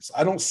years.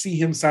 I don't see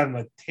him signing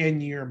a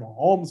 10-year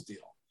Mahomes deal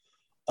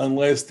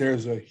unless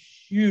there's a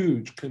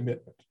huge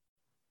commitment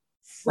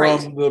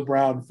from the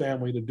Brown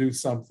family to do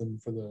something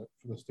for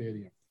the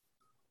stadium,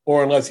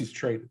 or unless he's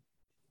traded,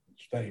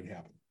 which that ain't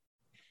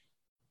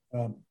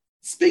happening.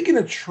 Speaking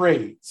of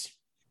trades,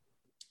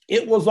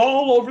 it was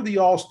all over the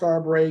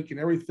All-Star break and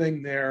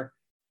everything there.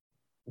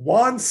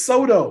 Juan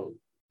Soto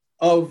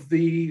of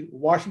the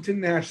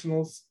Washington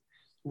Nationals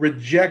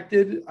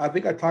rejected, I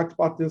think I talked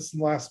about this in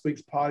last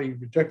week's pod, he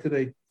rejected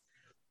a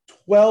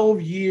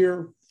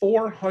 12-year,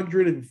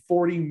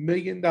 $440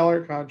 million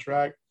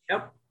contract.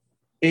 Yep.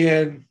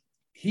 And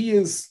he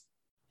is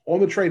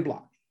on the trade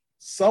block.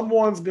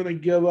 Someone's going to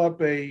give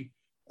up as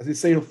they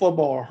say in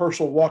football, a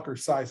Herschel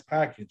Walker-sized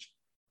package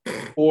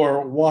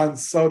for Juan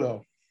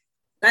Soto.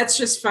 That's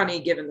just funny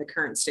given the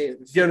current state of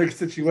the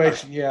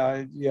situation. Yeah.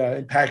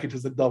 And package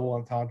is a double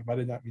entendre. I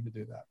did not mean to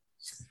do that.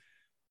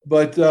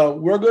 But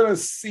we're going to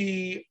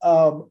see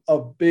a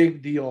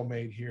big deal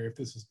made here if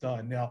this is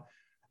done. Now,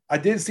 I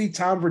did see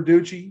Tom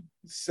Verducci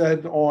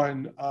said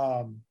on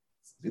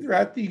either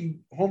at the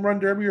Home Run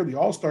Derby or the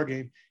All-Star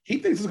game, he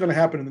thinks it's going to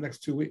happen in the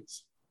next 2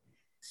 weeks.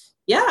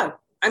 Yeah.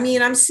 I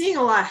mean, I'm seeing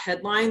a lot of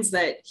headlines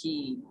that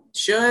he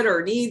should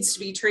or needs to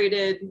be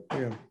traded.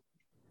 Yeah.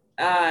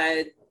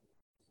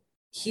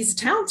 He's a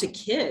talented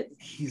kid.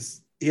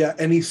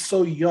 And he's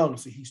so young.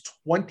 So he's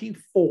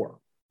 24.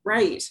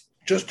 Right.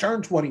 Just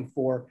turned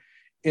 24.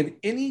 And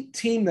any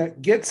team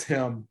that gets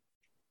him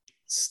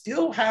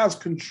still has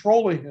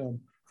control of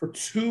him for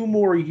 2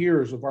 more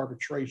years of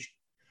arbitration.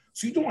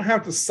 So you don't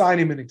have to sign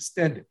him and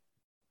extend it.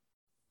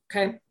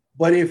 Okay.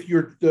 But if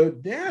you're the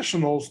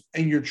Nationals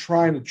and you're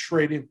trying to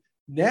trade him,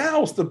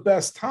 now's the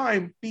best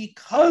time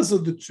because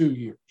of the 2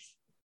 years.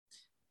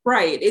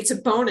 Right. It's a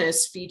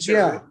bonus feature.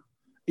 Yeah.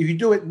 If you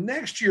do it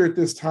next year at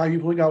this time,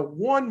 you've only got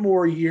 1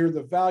 more year.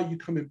 The value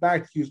coming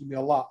back to you is going to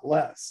be a lot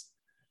less.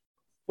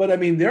 But I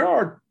mean, there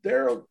are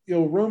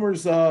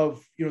rumors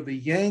of the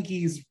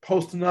Yankees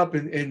posting up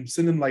and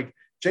sending like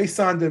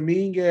Jason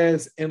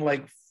Dominguez and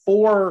like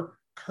 4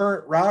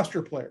 current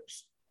roster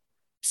players.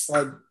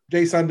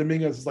 Jason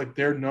Dominguez is like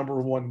their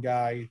number 1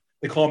 guy.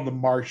 They call him the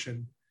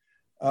Martian.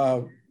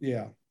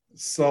 Yeah.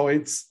 So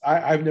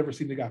I've never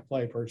seen the guy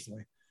play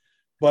personally,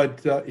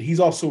 but he's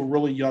also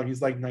really young.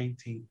 He's like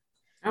 19.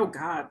 Oh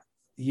God.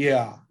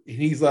 Yeah,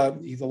 he's a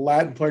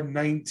Latin player,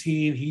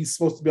 19. He's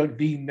supposed to be like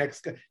the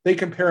next guy. They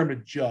compare him to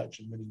Judge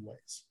in many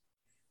ways.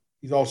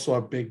 He's also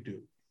a big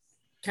dude.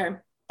 Okay.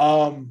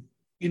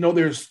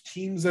 There's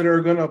teams that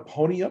are going to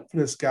pony up for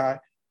this guy.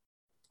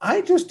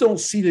 I just don't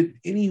see that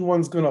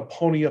anyone's going to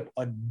pony up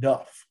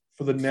enough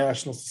for the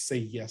Nationals to say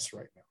yes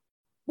right now.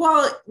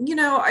 Well,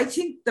 I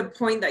think the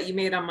point that you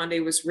made on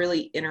Monday was really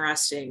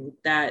interesting,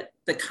 that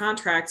the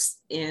contracts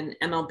in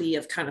MLB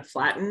have kind of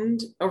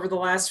flattened over the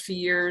last few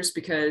years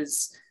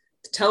because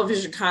the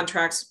television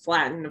contracts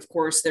flattened. Of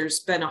course,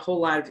 there's been a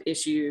whole lot of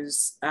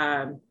issues.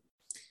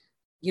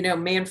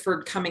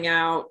 Manfred coming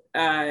out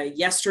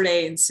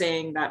yesterday and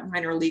saying that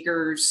minor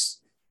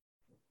leaguers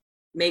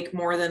make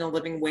more than a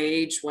living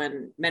wage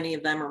when many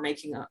of them are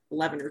making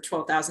 $11,000 or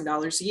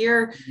 $12,000 a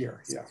year. Yeah.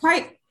 It's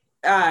quite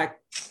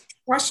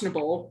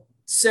questionable.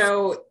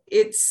 So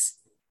it's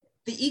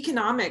the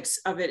economics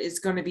of it is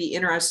going to be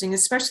interesting,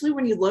 especially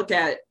when you look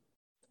at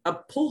a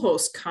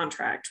Pujols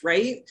contract,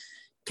 right?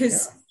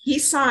 Because he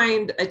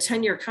signed a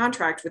 10-year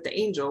contract with the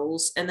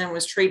Angels and then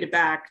was traded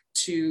back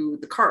to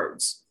the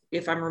Cards,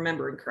 if I'm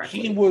remembering correctly.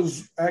 He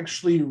was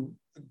actually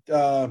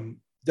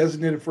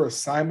designated for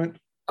assignment.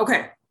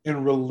 Okay.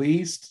 And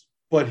released,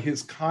 but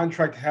his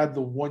contract had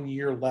the 1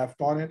 year left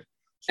on it.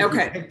 So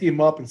okay. He picked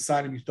him up and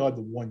signed him. He still had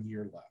the 1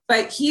 year left.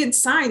 But he had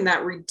signed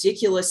that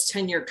ridiculous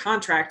 10-year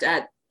contract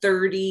at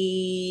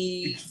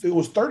 30. It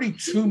was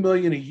 $32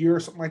 million a year or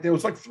something like that. It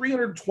was like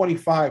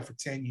 $325 for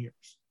 10 years.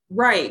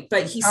 Right.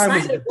 But he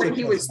signed it when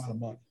he was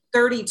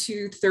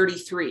 32,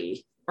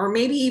 33, or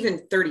maybe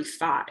even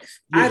 35.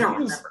 I don't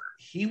remember.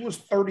 He was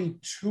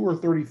 32 or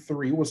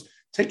 33. It was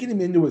taking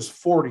him into his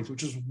 40s,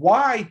 which is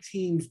why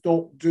teams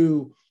don't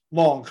do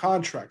long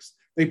contracts.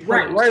 They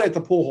put it right at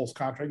the Pujols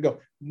contract and go,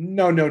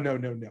 no.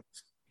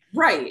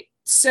 Right.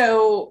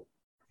 So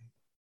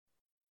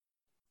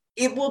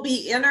it will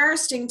be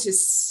interesting to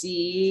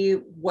see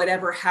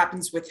whatever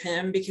happens with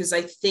him, because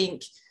I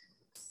think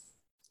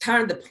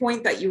kind of the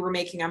point that you were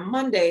making on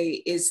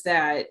Monday is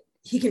that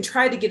he can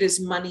try to get his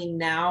money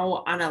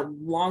now on a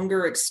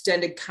longer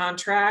extended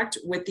contract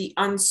with the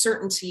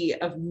uncertainty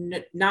of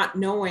not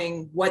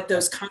knowing what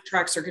those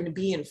contracts are going to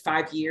be in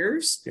 5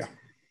 years. Yeah.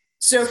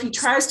 So if he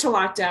tries to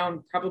lock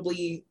down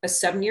probably a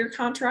 7-year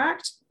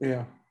contract,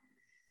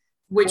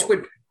 which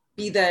would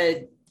be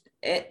the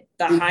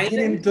high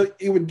end.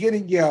 It would get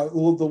in. Yeah.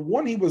 Well, the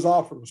one he was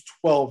offered was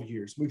 12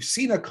 years. We've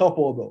seen a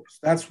couple of those.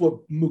 That's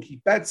what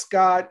Mookie Betts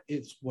got.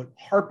 It's what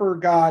Harper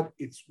got.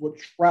 It's what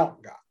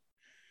Trout got.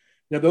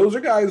 Now, those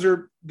are guys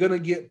are going to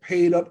get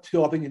paid up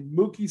till, I think in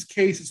Mookie's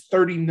case, it's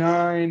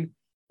 39.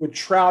 With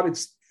Trout,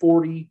 it's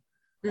 40.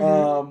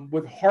 Mm-hmm.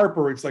 With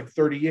Harper, it's like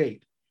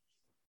 38.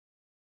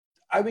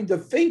 I think the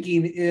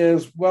thinking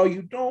is, well,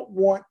 you don't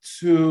want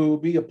to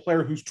be a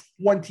player who's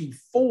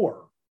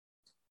 24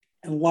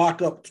 and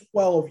lock up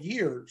 12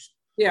 years.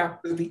 Yeah.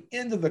 At the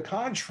end of the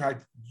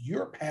contract,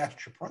 you're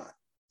past your prime.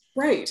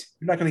 Right.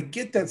 You're not going to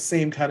get that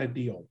same kind of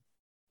deal.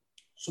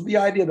 So the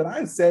idea that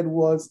I said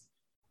was,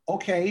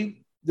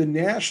 okay, the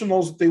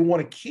Nationals, they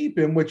want to keep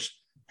him, which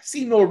I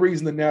see no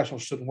reason the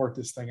Nationals shouldn't work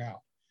this thing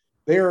out.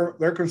 They're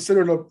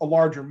considered a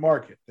larger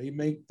market.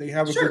 They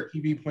have a good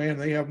TV plan.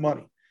 They have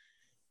money.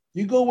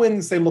 You go in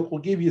and say, look,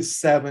 we'll give you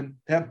 7.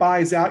 That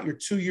buys out your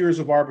 2 years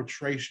of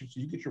arbitration. So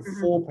you get your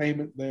full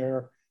payment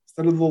there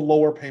instead of the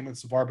lower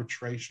payments of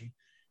arbitration.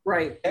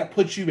 Right. That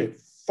puts you at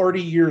 30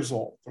 years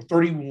old or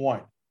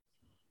 31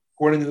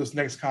 going into this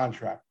next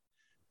contract.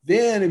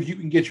 Then if you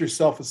can get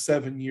yourself a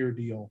 7-year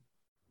deal,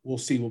 we'll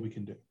see what we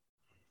can do.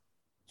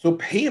 So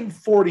pay him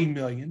 $40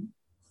 million,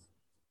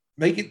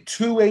 make it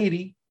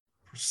 $280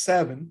 for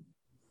 7,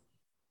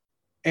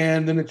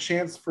 and then a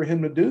chance for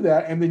him to do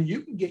that, and then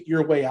you can get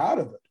your way out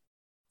of it.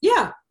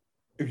 Yeah.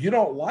 If you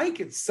don't like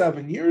it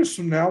 7 years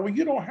from now, well,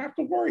 you don't have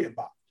to worry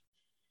about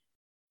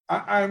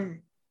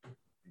it.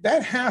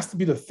 That has to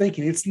be the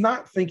thinking. It's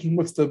not thinking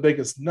what's the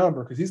biggest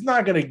number, because he's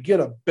not going to get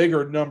a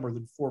bigger number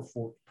than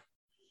 440.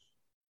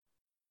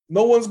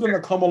 No one's going to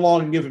come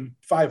along and give him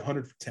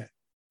 500 for 10.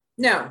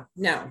 No.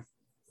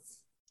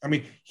 I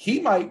mean, he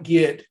might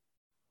get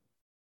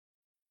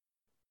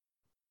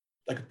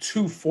like a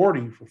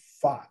 240 for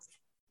 5.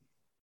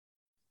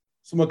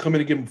 Someone come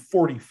in and give him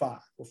 45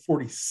 or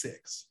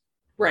 46.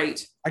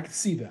 Right. I can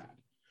see that.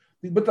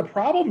 But the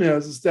problem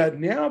is that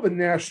now the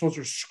Nationals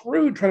are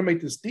screwed trying to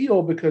make this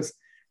deal, because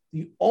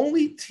the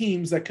only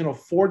teams that can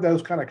afford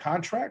those kind of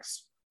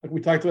contracts, like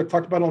we talked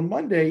about on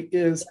Monday,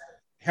 is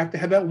have to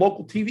have that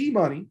local TV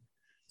money.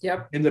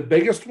 Yep. And the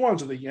biggest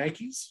ones are the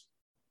Yankees,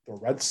 the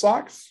Red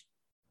Sox,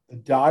 the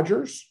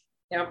Dodgers.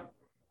 Yep.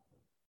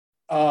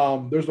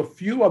 There's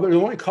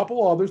only a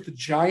couple others. The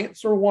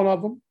Giants are one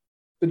of them.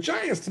 The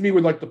Giants, to me,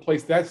 would like the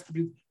place that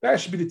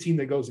should be the team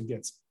that goes and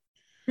gets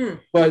it.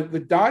 But the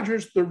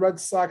Dodgers, the Red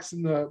Sox,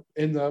 and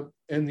the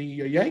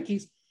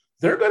Yankees,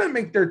 they're going to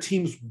make their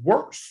teams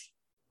worse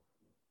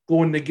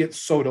going to get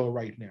Soto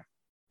right now,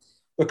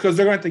 because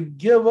they're going to have to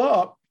give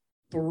up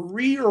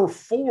 3 or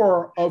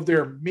 4 of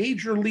their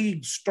major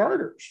league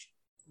starters.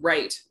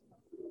 Right.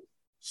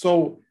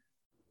 So,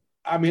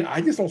 I mean,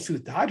 I just don't see the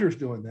Dodgers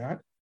doing that.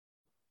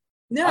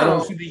 No. I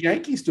don't see the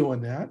Yankees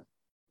doing that.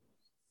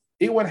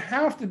 It would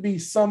have to be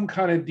some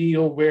kind of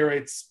deal where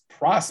it's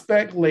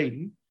prospect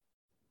laden,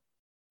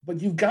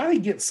 but you've got to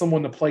get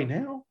someone to play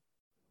now.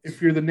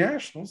 If you're the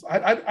Nationals,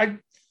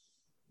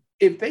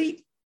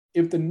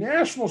 if the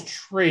Nationals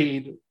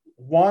trade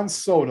Juan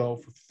Soto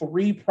for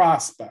 3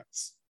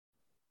 prospects,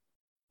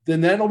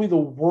 then that'll be the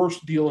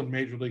worst deal in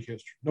Major League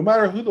history, no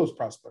matter who those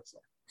prospects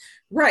are.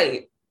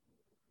 Right.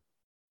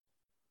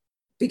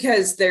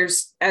 Because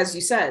there's, as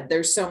you said,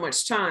 there's so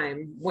much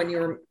time when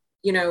you're,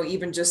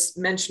 even just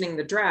mentioning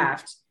the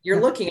draft,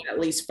 you're looking at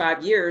least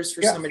 5 years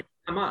for somebody to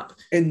come up.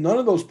 And none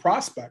of those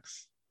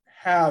prospects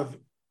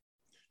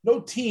no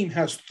team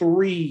has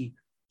 3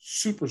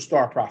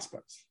 superstar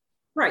prospects.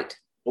 Right.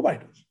 Nobody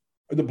does.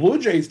 The Blue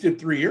Jays did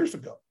 3 years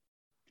ago.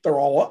 They're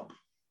all up.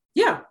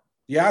 Yeah.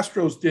 The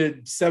Astros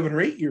did 7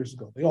 or 8 years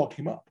ago. They all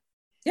came up.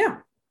 Yeah.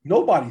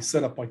 Nobody's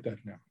set up like that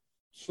now.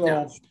 So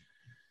no.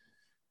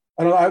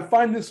 I don't know. I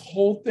find this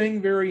whole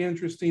thing very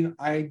interesting.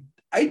 I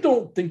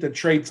don't think the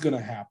trade's going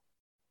to happen.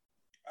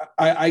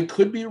 I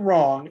could be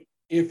wrong.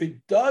 If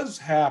it does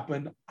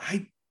happen,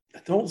 I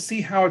don't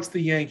see how it's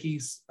the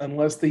Yankees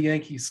unless the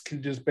Yankees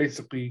can just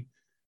basically,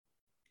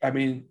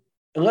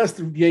 unless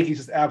the Yankees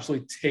just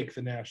absolutely take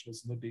the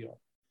Nationals in the deal.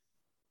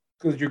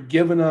 Because you're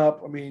giving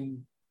up,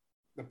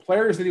 the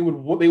players that they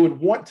would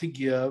want to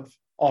give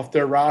off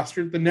their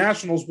roster, the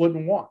Nationals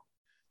wouldn't want.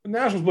 The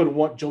Nationals wouldn't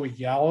want Joey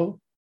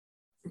Gallo.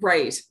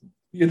 Right.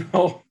 It'd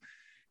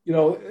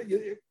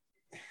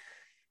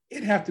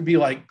have to be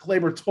like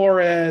Gleyber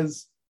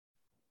Torres,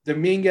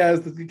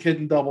 Dominguez, the kid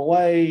in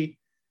AA.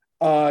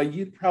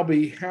 You'd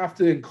probably have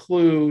to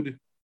include,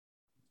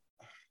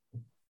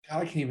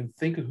 I can't even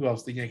think of who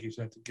else the Yankees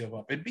have to give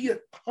up. It'd be a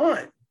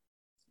ton.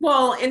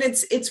 Well, and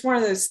it's one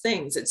of those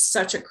things. It's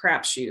such a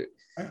crapshoot.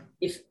 Yeah.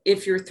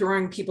 If you're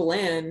throwing people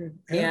in,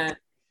 and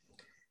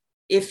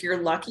if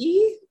you're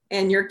lucky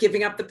and you're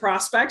giving up the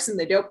prospects and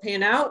they don't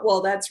pan out,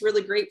 well, that's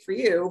really great for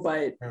you.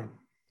 But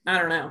I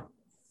don't know.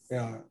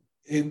 Yeah.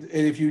 And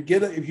if you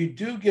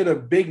do get a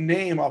big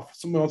name off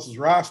someone else's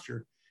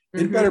roster,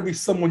 it better be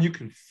someone you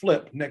can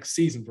flip next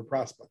season for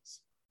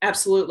prospects.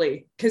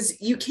 Absolutely. Because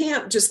you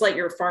can't just let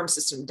your farm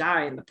system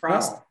die in the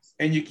process.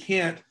 No. And you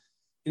can't,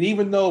 and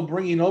even though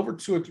bringing over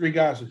 2 or 3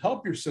 guys would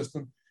help your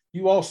system,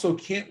 you also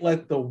can't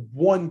let the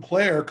one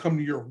player come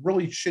to your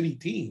really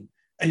shitty team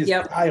and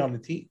just die on the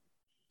team.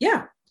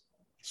 Yeah.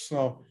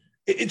 So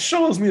it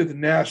shows me that the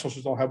Nationals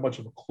just don't have much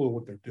of a clue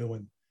what they're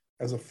doing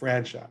as a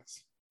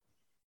franchise.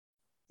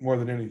 More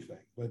than anything,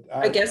 but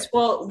I guess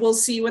we'll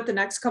see what the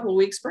next couple of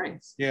weeks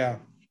brings. Yeah,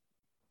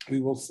 we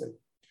will see.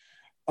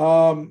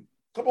 Couple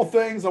of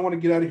things I want to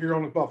get out of here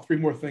on about 3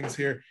 more things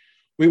here.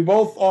 We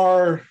both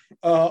are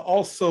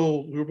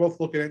we were both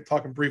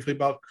talking briefly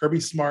about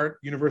Kirby Smart,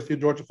 University of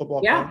Georgia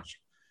football coach.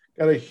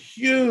 Got a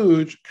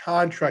huge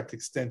contract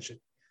extension,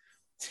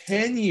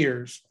 10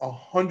 years,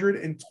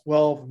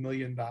 $112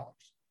 million.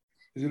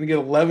 He's going to get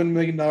 $11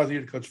 million a year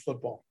to coach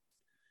football.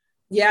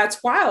 Yeah,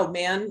 it's wild,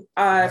 man.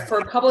 For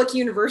a public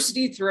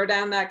university, throw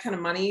down that kind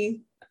of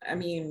money. I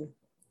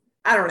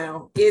don't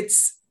know.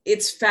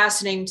 It's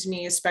fascinating to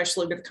me,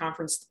 especially with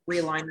conference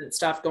realignment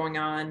stuff going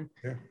on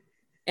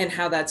and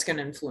how that's going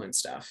to influence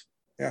stuff.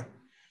 Yeah.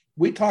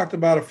 We talked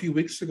about a few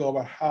weeks ago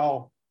about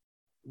how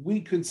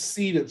we could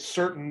see that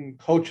certain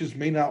coaches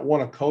may not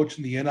want to coach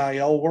in the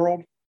NIL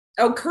world.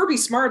 Oh, Kirby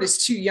Smart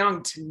is too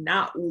young to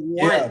not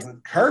want. Yeah,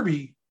 but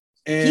Kirby.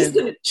 And he's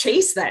going to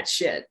chase that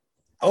shit.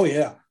 Oh,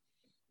 yeah.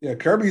 Yeah,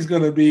 Kirby's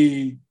going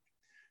to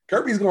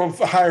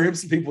hire him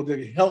some people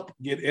to help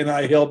get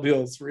NIL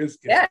deals for his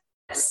kids.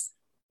 Yes.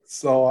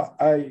 So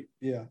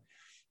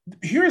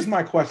here's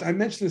my question. I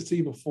mentioned this to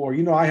you before.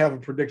 I have a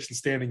prediction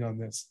standing on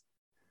this.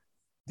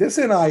 This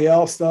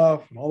NIL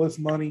stuff and all this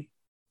money,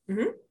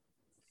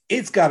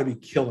 it's got to be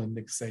killing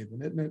Nick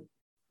Saban, isn't it?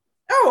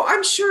 Oh,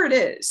 I'm sure it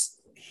is.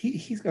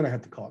 He's going to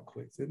have to call it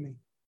quits, isn't he?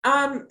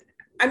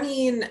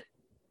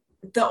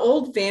 The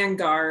old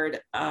vanguard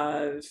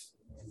of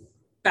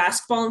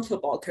basketball and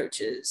football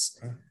coaches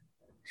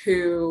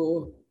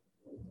who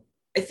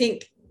I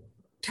think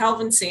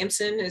Calvin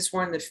Sampson is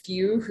one of the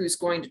few who's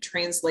going to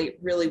translate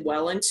really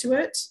well into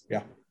it.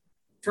 Yeah.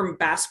 From a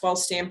basketball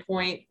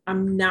standpoint,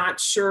 I'm not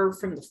sure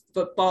from the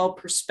football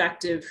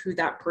perspective who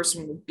that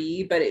person would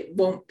be, but it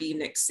won't be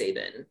Nick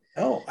Saban.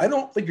 No, I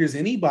don't think there's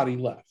anybody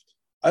left.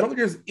 I don't think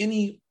there's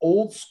any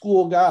old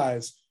school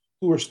guys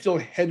who are still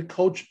head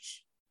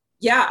coaches.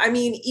 Yeah.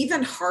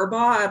 Even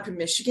Harbaugh up in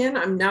Michigan,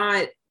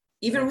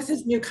 even with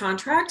his new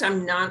contract,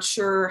 I'm not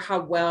sure how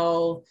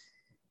well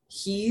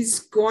he's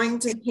going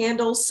to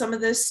handle some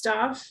of this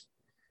stuff.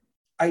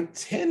 I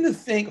tend to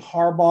think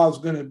Harbaugh is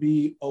going to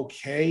be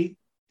okay.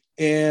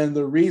 And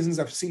the reasons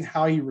I've seen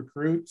how he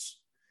recruits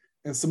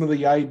and some of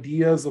the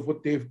ideas of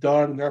what they've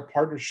done in their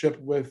partnership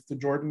with the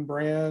Jordan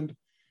brand.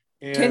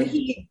 And can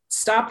he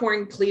stop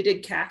wearing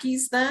pleated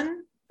khakis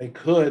then? They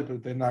could,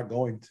 but they're not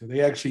going to. They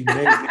actually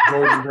made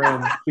Jordan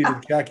Brand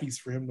pleated khakis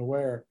for him to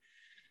wear.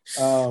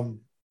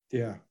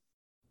 Yeah.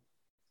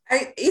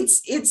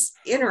 It's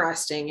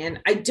interesting, and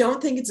I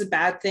don't think it's a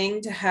bad thing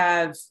to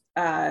have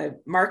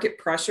market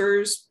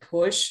pressures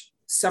push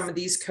some of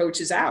these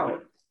coaches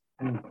out,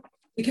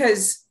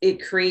 because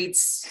it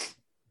creates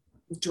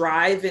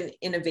drive and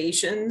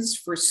innovations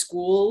for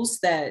schools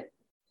that,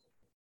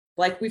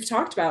 like we've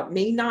talked about,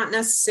 may not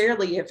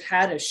necessarily have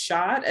had a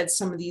shot at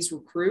some of these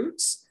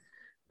recruits,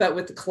 but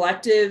with the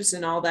collectives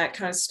and all that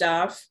kind of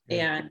stuff.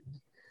 Yeah. And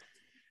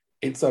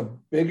it's a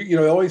big,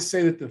 I always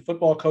say that the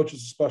football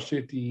coaches, especially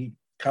at the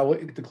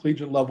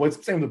collegiate level, it's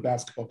the same with the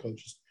basketball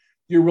coaches.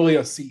 You're really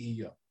a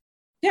CEO.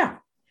 Yeah.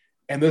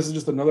 And this is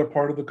just another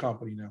part of the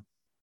company now.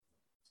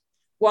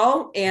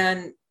 Well,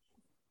 and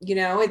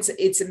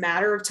it's a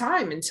matter of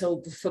time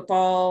until the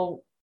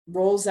football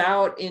rolls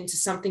out into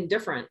something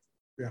different.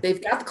 Yeah.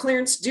 They've got the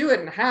clearance to do it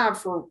and have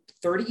for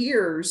 30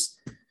 years,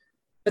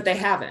 but they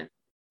haven't.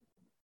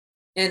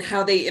 And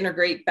how they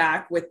integrate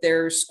back with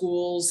their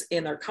schools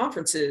and their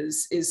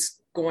conferences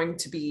is going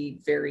to be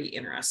very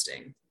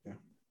interesting.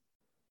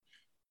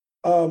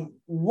 Yeah.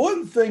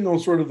 One thing on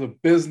sort of the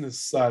business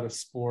side of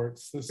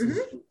sports, this is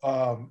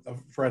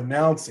for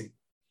announcing.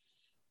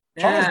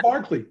 Charles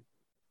Barkley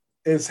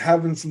is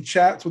having some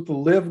chats with the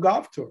Live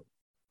Golf Tour.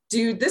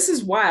 Dude, this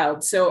is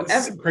wild. So this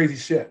is some crazy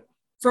shit.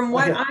 From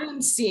what I'm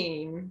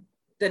seeing,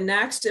 the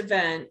next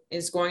event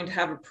is going to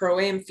have a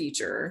Pro-Am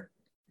feature.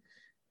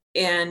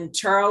 And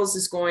Chuck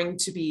is going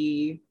to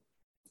be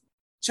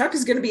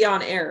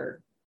on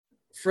air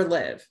for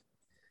Live.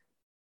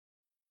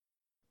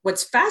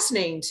 What's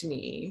fascinating to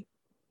me,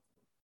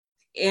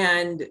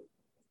 and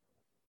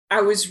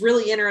I was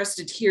really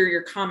interested to hear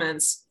your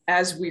comments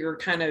as we were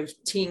kind of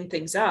teeing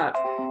things up,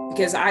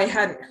 because I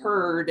hadn't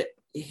heard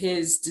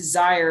his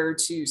desire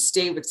to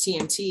stay with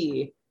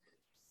TNT.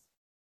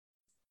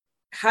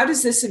 How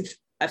does this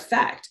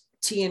affect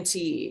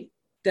TNT,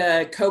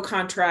 the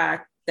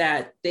co-contract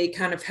that they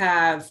kind of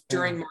have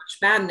during March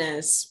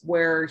Madness,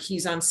 where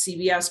he's on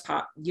CBS,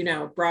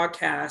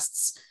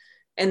 broadcasts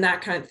and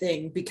that kind of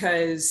thing?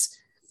 Because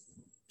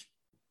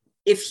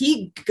if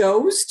he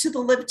goes to the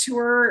Live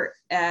Tour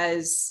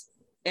as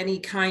any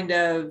kind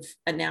of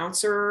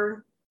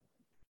announcer,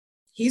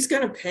 he's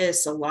going to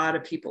piss a lot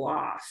of people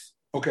off.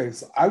 Okay,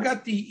 so I've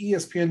got the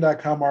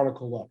ESPN.com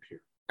article up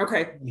here.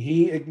 Okay.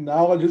 He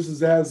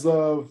acknowledges, as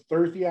of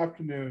Thursday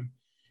afternoon,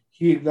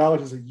 he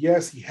acknowledges that,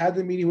 yes, he had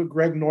the meeting with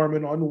Greg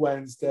Norman on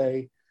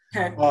Wednesday.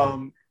 Okay.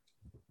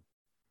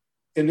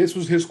 And this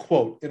was his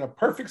quote: "In a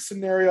perfect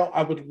scenario,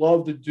 I would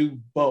love to do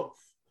both.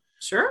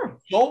 Sure.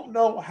 Don't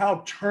know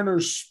how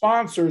Turner's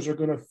sponsors are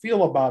going to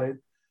feel about it.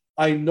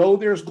 I know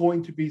there's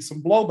going to be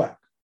some blowback."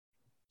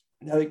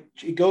 Now,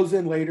 he goes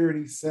in later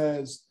and he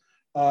says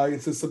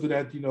something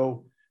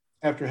that,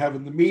 after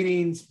having the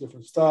meetings,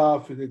 different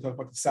stuff, and they talk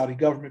about the Saudi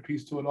government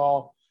piece to it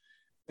all.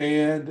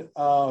 And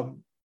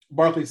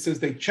Barkley says,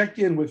 "They checked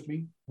in with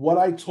me. What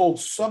I told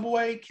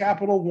Subway,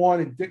 Capital One,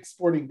 and Dick's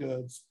Sporting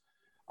Goods,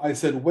 I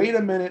said, wait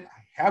a minute,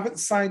 I haven't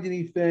signed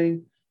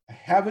anything. I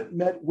haven't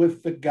met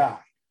with the guy.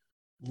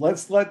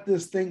 Let's let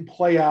this thing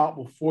play out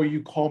before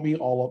you call me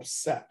all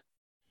upset."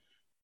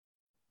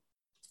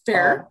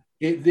 Fair.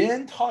 It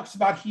then talks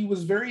about he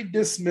was very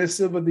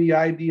dismissive of the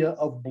idea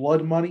of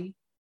blood money,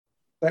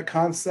 that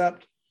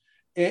concept,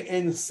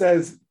 and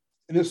says,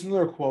 and this is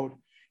another quote,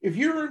 "If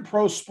you're in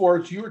pro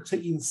sports, you are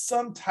taking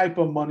some type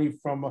of money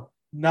from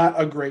not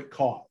a great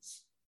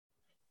cause."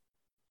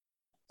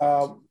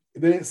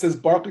 Then it says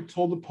Barkley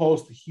told the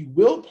Post that he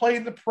will play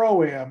in the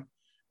Pro-Am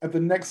at the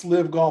next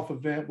Live Golf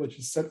event, which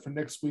is set for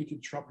next week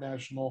at Trump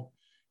National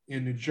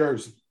in New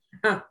Jersey.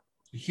 Huh.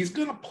 He's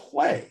going to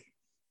play,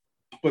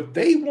 but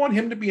they want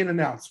him to be an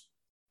announcer.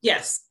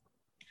 Yes.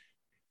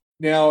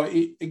 Now,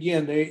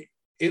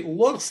 it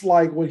looks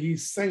like what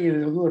he's saying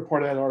in another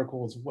part of that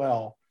article as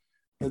well,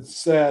 that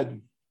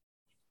said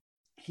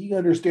he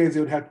understands it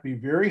would have to be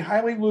very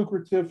highly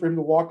lucrative for him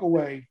to walk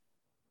away.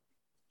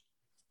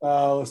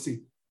 Let's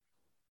see.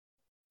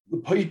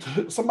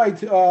 Somebody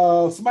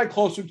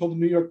closer told the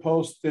New York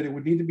Post that it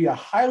would need to be a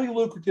highly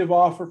lucrative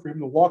offer for him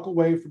to walk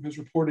away from his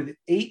reported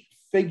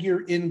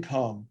 8-figure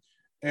income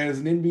as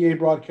an NBA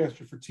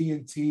broadcaster for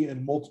TNT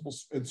and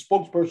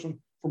spokesperson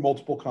for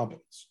multiple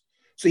companies.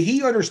 So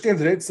he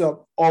understands that it's a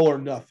all or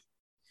nothing.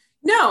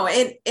 No,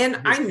 and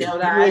I know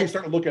that. You really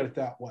start to look at it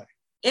that way.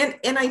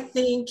 And I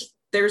think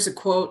there's a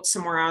quote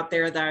somewhere out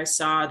there that I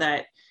saw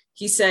that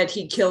he said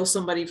he'd kill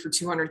somebody for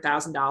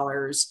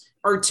 $200,000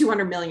 or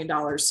 $200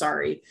 million.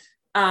 Sorry.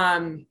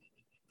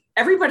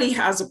 Everybody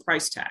has a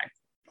price tag.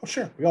 Oh,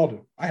 sure. We all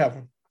do. I have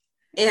one.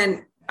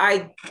 And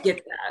I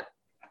get that.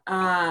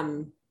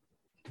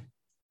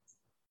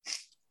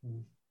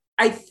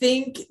 I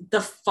think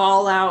the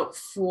fallout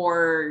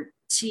for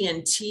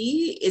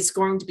TNT is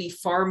going to be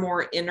far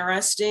more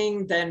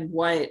interesting than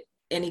what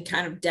any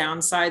kind of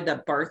downside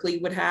that Barkley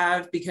would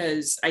have,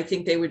 because I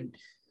think the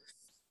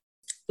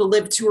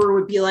Live Tour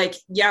would be like,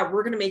 yeah,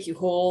 we're going to make you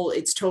whole.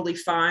 It's totally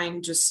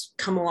fine. Just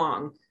come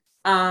along.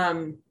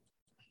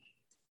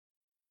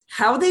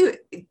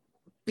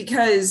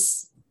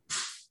 because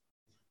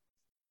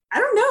I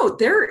don't know,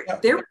 their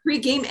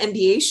pregame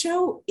NBA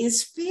show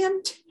is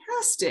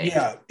fantastic.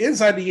 Yeah,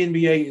 Inside the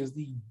NBA is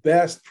the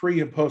best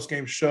pre and post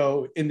game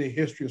show in the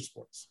history of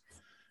sports.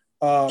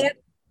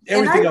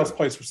 Everything else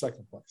plays for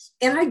second place.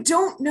 And I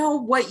don't know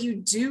what you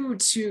do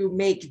to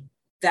make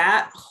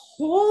that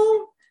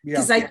whole,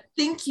 because I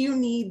think you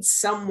need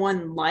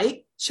someone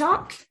like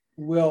Chuck.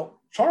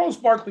 Well, Charles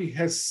Barkley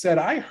has said,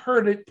 I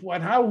heard it,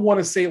 and I want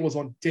to say it was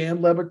on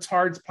Dan Le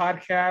Batard's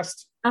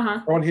podcast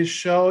or on his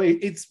show.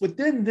 It's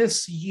within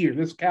this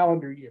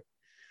calendar year.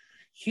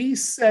 He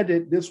said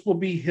that this will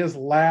be his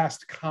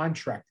last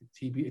contract at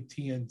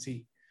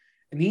TNT.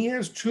 And he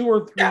has 2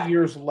 or 3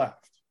 years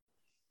left.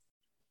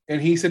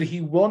 And he said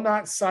he will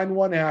not sign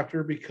one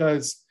after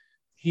because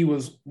he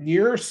was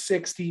near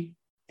 60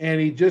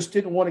 and he just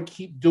didn't want to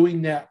keep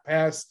doing that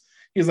past.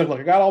 He's like, look,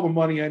 I got all the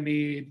money I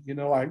need.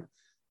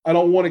 I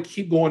don't want to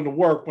keep going to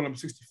work when I'm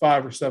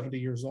 65 or 70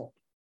 years old.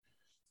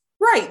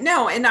 Right.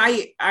 No. And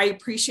I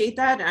appreciate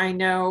that. I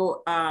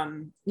know,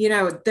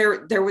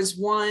 there was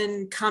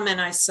one comment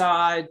I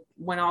saw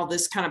when all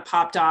this kind of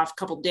popped off a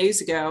couple of days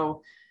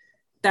ago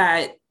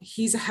that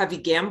he's a heavy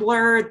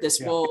gambler. This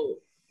will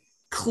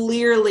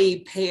clearly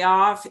pay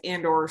off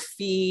and or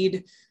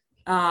feed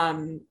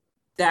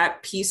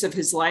that piece of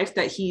his life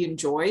that he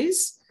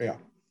enjoys. Yeah.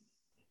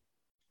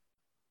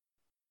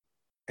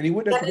 And he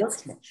wouldn't have to work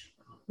as much.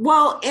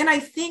 Well, and I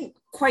think,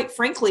 quite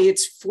frankly,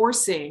 it's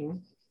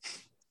forcing,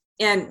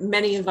 and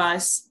many of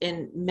us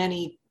in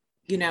many,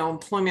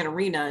 employment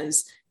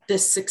arenas,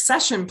 this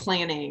succession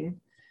planning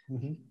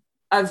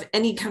of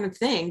any kind of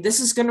thing. This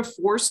is going to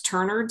force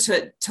Turner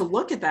to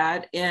look at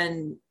that,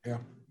 and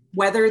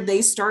whether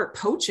they start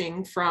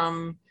poaching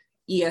from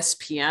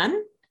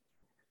ESPN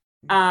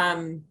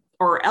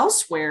or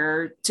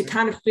elsewhere to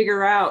kind of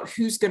figure out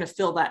who's going to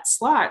fill that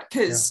slot.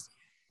 Because,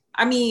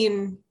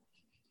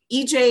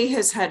 EJ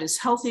has had his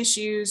health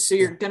issues, so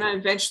you're going to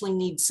eventually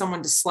need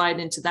someone to slide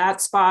into that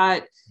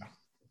spot.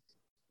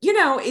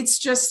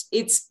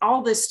 It's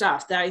all this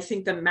stuff that I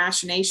think the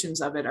machinations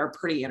of it are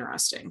pretty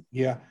interesting.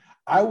 Yeah.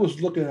 I was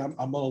looking, I'm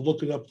going to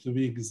look it up to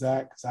be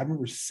exact, because I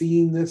remember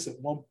seeing this at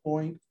one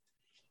point.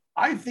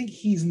 I think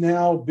he's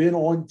now been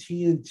on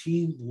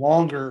TNT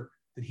longer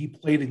than he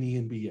played in the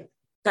NBA.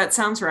 That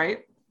sounds right.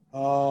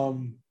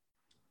 Okay.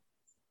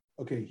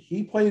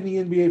 He played in the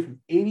NBA from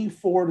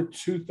 84 to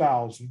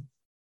 2000.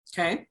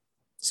 Okay.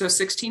 So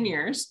 16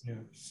 years. Yeah.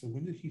 So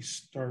when did he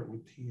start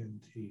with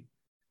TNT?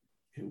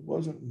 It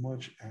wasn't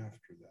much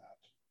after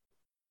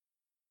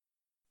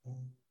that.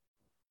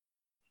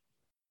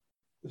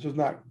 This was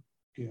not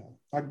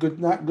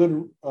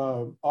good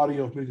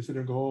audio for me to sit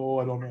there and go,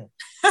 I don't know.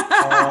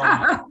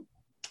 I'm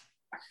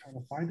trying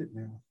to find it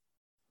now.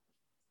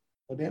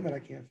 Oh, damn it, I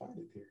can't find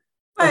it here.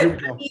 But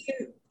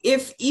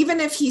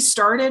if he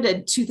started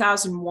in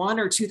 2001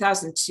 or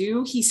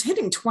 2002, he's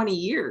hitting 20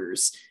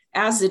 years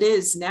as it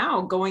is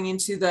now going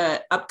into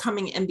the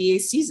upcoming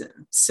NBA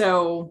season.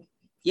 So,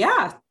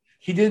 yeah.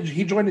 He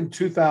joined in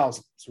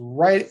 2000, so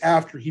right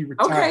after he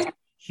retired. Okay.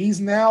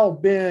 He's now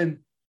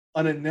been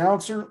an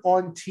announcer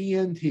on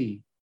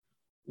TNT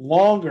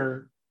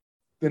longer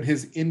than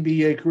his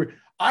NBA career.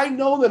 I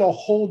know that a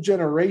whole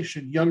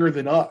generation younger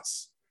than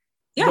us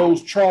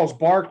knows Charles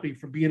Barkley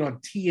from being on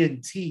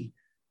TNT,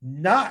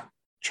 not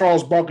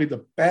Charles Barkley,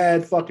 the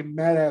bad fucking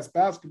mad-ass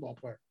basketball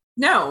player.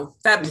 No,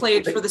 that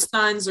played for the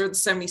Suns or the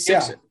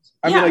 76ers.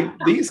 Yeah.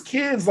 These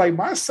kids, like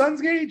my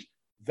son's age,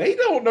 they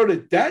don't know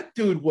that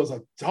dude was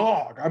a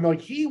dog.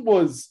 he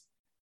was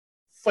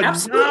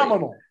phenomenal.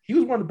 Absolutely. He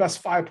was one of the best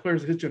 5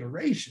 players of his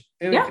generation.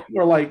 And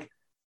people are like,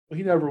 well,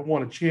 he never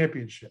won a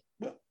championship.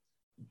 Well,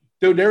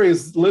 dude, there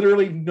is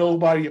literally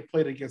nobody that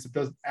played against him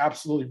doesn't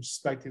absolutely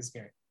respect his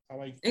game.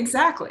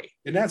 Exactly.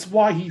 And that's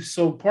why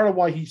part of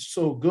why he's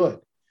so good.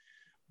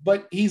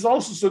 But he's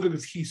also so good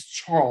because he's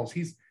Charles.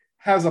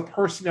 Has a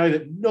personality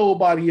that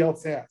nobody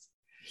else has.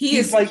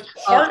 He's like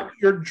part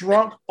your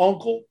drunk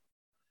uncle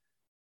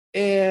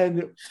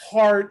and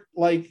part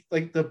like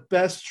the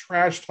best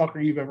trash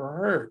talker you've ever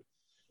heard.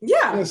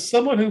 Yeah. And as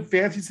someone who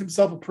fancies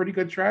himself a pretty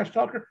good trash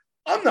talker,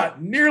 I'm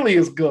not nearly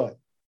as good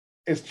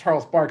as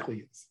Charles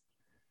Barkley is.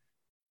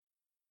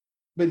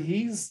 But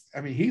he's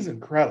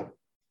incredible.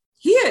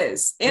 He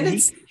is. And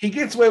he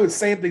gets away with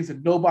saying things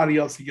that nobody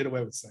else can get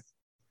away with saying.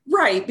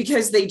 Right.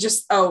 Because they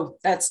just,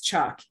 that's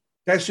Chuck.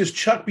 That's just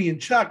Chuck being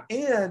Chuck.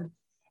 And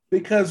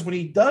because when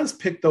he does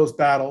pick those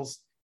battles,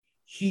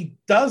 he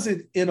does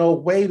it in a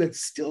way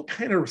that's still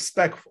kind of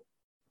respectful.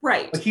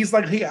 Right. Like he's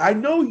like, hey, I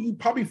know you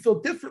probably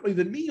feel differently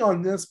than me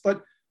on this,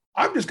 but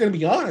I'm just going to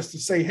be honest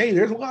and say, hey,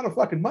 there's a lot of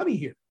fucking money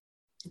here.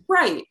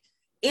 Right.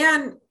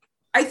 And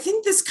I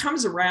think this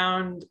comes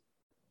around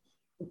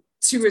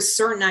to a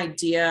certain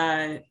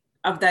idea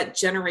of that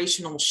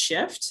generational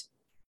shift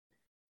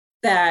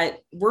that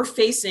we're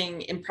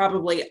facing in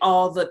probably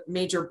all the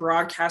major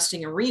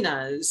broadcasting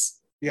arenas.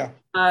 Yeah.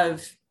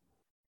 Of,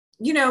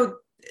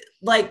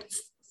 like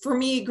for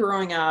me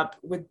growing up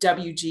with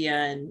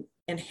WGN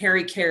and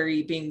Harry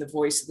Carey being the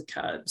voice of the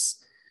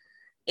Cubs,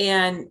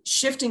 and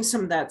shifting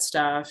some of that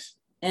stuff.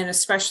 And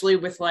especially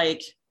with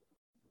like,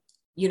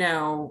 you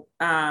know,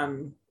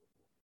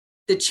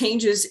 the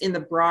changes in the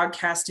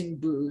broadcasting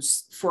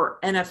booths for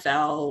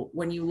NFL,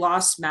 when you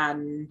lost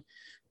Madden,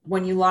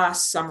 when you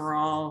lost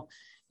Summerall,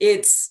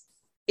 it's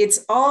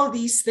all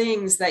these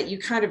things that you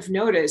kind of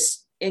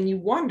notice and you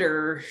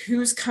wonder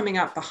who's coming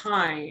up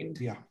behind.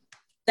 Yeah.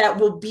 That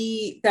will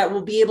be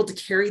able to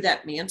carry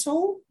that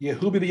mantle. Yeah,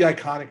 who'll be the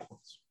iconic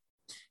ones?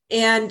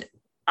 And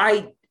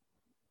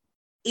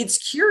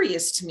it's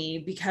curious to me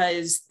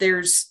because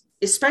there's,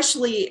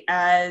 especially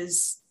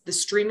as the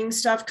streaming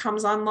stuff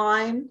comes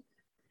online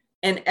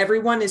and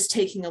everyone is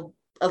taking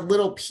a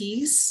little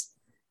piece,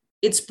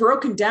 it's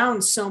broken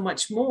down so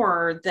much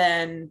more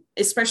than,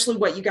 especially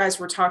what you guys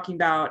were talking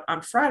about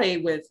on Friday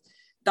with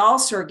the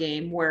All-Star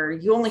game, where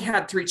you only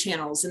had 3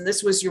 channels and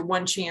this was your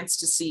one chance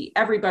to see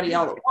everybody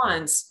all at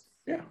once.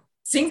 Yeah.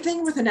 Same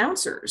thing with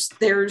announcers.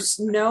 There's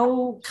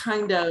no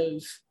kind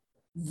of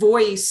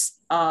voice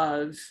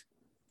of,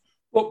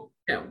 well,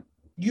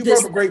 you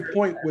brought up a great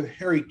point with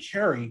Harry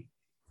Carey.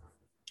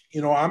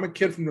 You know, I'm a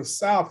kid from the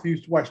South who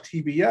used to watch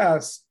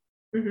TBS.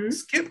 Mm-hmm.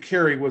 Skip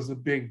Carey was a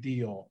big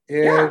deal.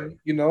 And,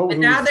 you know, and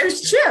now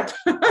there's Chip.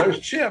 There's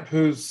Chip,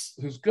 who's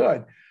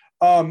good.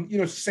 You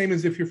know, same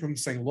as if you're from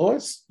St.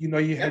 Louis, you know,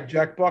 you had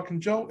Jack Buck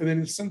and Joe, and then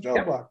his son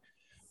Joe Buck.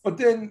 But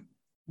then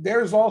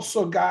there's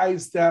also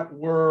guys that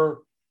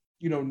were,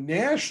 you know,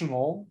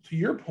 national, to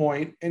your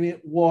point, and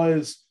it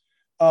was,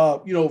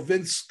 you know,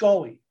 Vince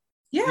Scully.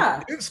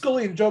 Yeah. Vince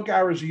Scully and Joe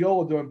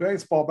Garagiola doing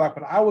baseball back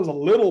when I was a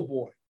little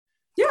boy.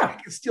 Yeah.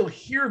 I can still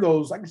hear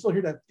those. I can still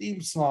hear that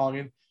theme song.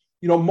 And,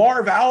 you know,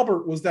 Marv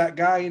Albert was that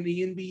guy in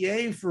the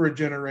NBA for a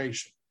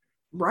generation.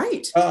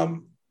 Right.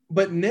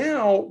 But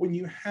now when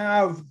you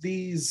have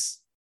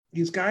these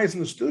guys in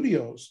the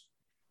studios,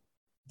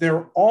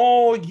 they're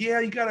all,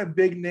 you got a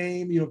big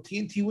name. You know,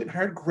 TNT went and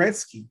hired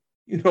Gretzky,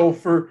 you know,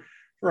 for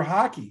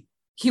hockey.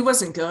 He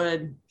wasn't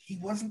good. He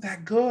wasn't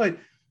that good,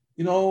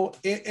 you know,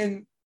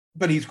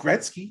 but he's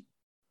Gretzky,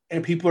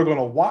 and people are going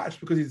to watch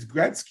because he's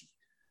Gretzky.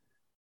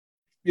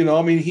 You know,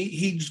 I mean,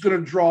 he's going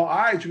to draw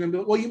eyes. You're going to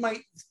be, well,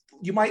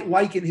 you might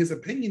like in his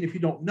opinion if you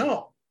don't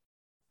know,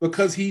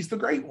 because he's the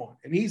great one,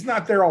 and he's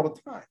not there all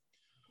the time.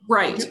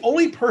 Right. The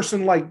only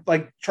person like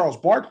Charles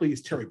Barkley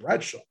is Terry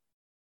Bradshaw.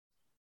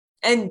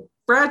 And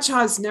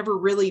Bradshaw's never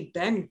really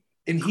been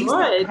and he's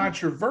not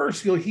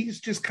controversial.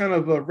 He's just kind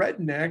of a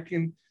redneck,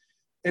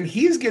 and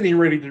he's getting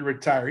ready to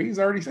retire. He's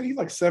already said he's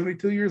like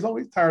 72 years old.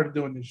 He's tired of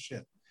doing this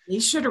shit. He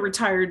should have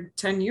retired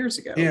 10 years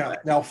ago. Yeah.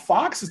 But now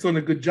Fox has done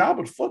a good job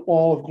with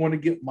football of going to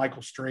get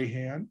Michael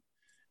Strahan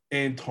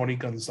and Tony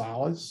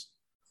Gonzalez.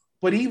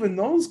 But even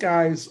those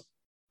guys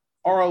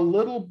are a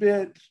little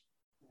bit,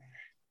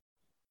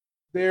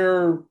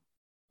 they're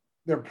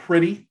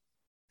pretty,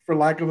 for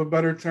lack of a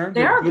better term.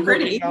 They are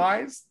pretty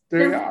guys.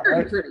 They're are very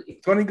right? pretty.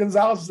 Tony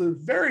Gonzalez is a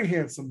very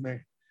handsome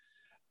man.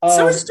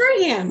 So is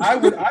Strahan.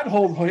 I'd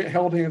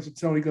held hands with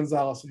Tony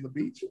Gonzalez on the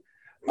beach.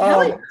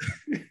 But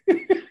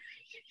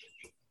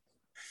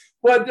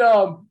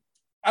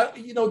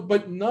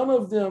but none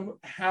of them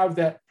have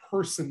that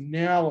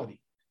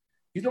personality.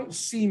 You don't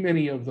see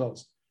many of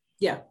those.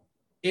 Yeah.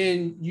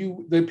 And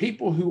the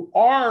people who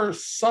are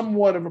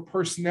somewhat of a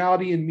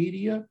personality in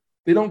media,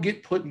 they don't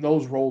get put in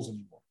those roles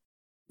anymore.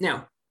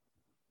 No.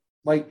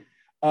 Like,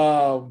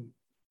 I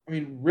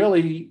mean,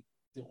 really,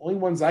 the only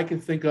ones I can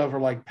think of are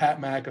like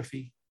Pat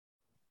McAfee.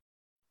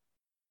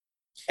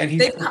 And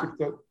he's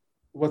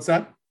what's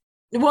that?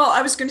 Well,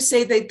 I was going to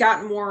say they've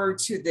gotten more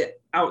to the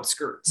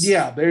outskirts.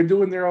 Yeah, they're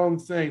doing their own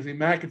things. And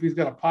McAfee's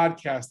got a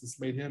podcast that's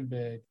made him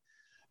big.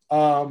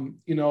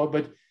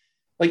 But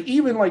like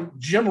even like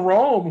Jim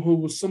Rome, who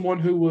was someone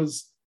who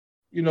was,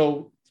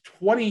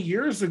 20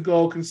 years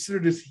ago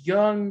considered this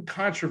young,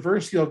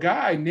 controversial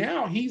guy.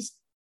 Now he's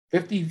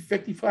 50,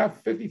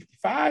 55,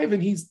 55,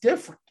 and he's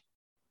different.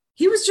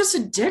 He was just a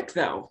dick,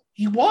 though.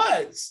 He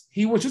was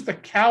just a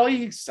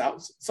Cali,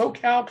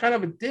 SoCal kind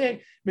of a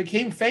dick.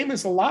 Became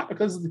famous a lot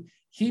because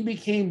he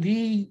became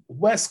the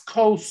West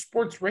Coast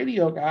sports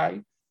radio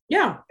guy.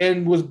 Yeah.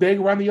 And was big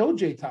around the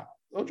OJ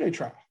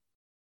trial.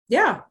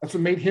 Yeah. That's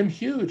what made him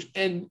huge.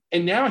 And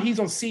now he's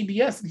on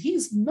CBS, and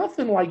he's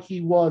nothing like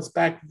he was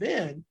back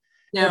then.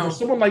 No. And for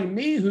someone like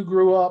me who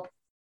grew up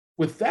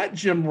with that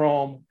Jim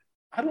Rome,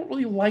 I don't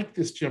really like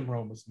this Jim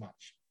Rome as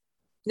much.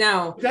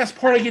 No. That's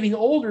part of getting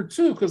older,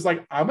 too, because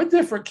like I'm a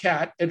different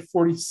cat at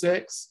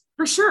 46.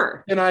 For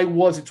sure. And I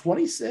was at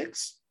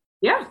 26.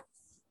 Yeah.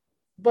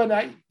 But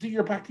back to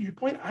your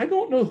point, I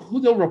don't know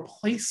who they'll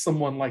replace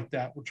someone like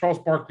that with Charles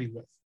Barkley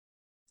with.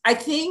 I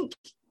think,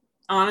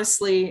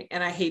 honestly,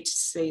 and I hate to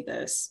say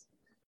this,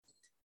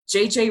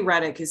 JJ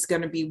Redick is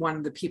going to be one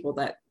of the people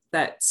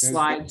that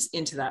slides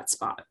into that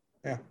spot.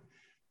 Yeah.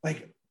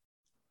 Like,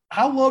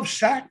 I love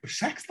Shaq, but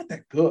Shaq's not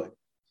that good.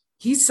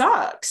 He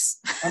sucks.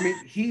 I mean,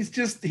 he's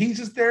just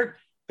there.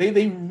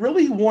 They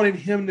really wanted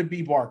him to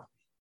be Barkley.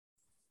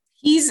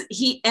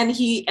 He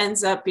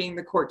ends up being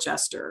the court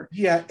jester.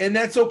 Yeah, and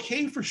that's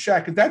okay for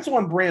Shaq. That's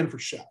on brand for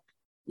Shaq.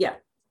 Yeah.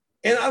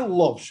 And I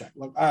love Shaq.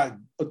 Like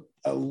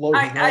a low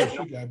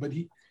guy, but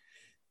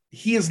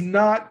he is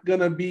not going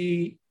to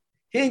be.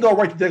 He ain't going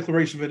to write the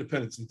Declaration of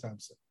Independence anytime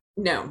soon.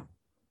 No.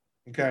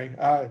 Okay.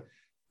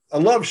 I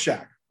love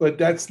Shaq, but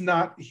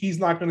he's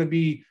not going to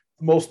be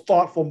the most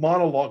thoughtful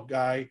monologue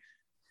guy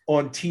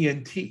on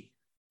TNT.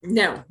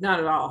 No, not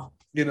at all.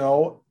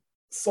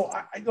 So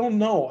I don't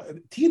know.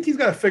 TNT's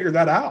got to figure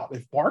that out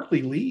if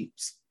Barkley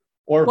leaves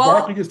or if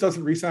Barkley just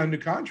doesn't re-sign a new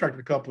contract in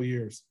a couple of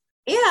years.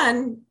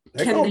 And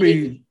they're going to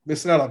be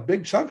missing out a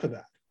big chunk of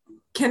that.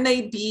 Can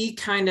they be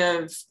kind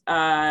of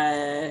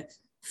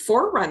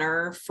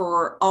forerunner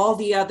for all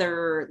the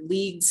other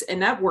leagues and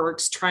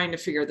networks trying to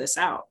figure this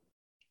out?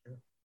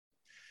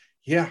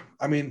 Yeah.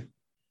 I mean,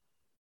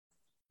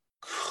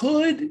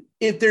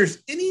 if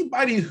there's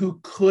anybody who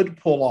could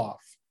pull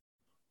off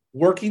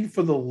working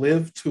for the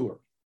Live Tour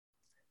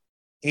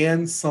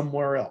and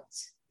somewhere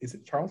else, is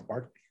it Charles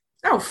Barkley?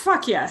 Oh,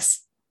 fuck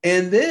yes.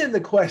 And then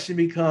the question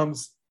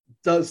becomes,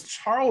 does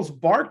Charles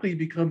Barkley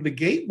become the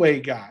gateway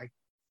guy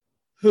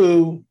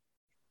who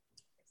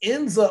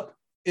ends up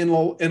in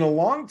a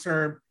long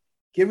term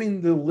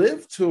giving the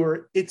Live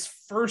Tour its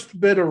first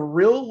bit of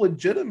real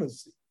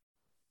legitimacy?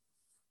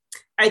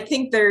 I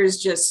think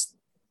there's just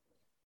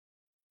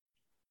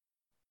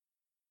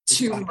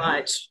too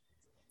much.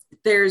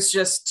 There's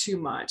just too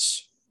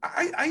much.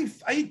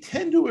 I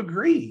tend to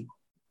agree.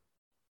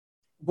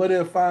 But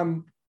if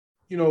I'm,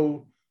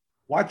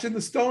 watching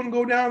the stone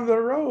go down the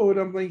road,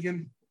 I'm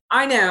thinking.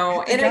 I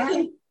know. And I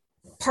think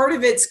part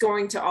of it's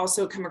going to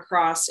also come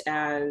across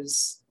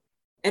as,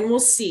 and we'll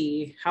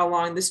see how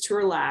long this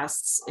tour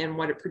lasts and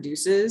what it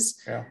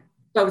produces. Yeah.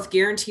 But with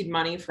guaranteed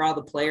money for all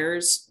the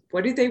players,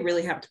 what do they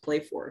really have to play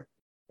for?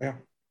 Yeah.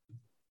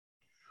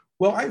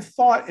 Well, I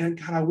thought, and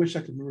God, I wish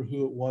I could remember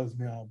who it was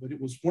now, but it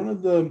was one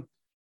of the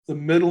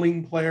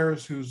middling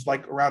players who's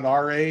like around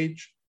our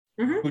age,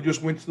 who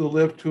just went to the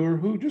Live Tour,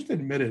 who just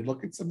admitted,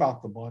 look, it's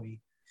about the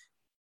money.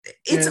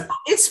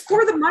 It's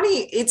for the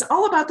money. It's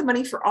all about the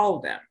money for all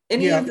of them.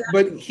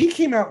 But he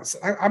came out.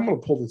 I'm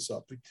going to pull this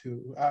up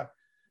too,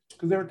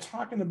 because they were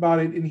talking about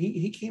it, and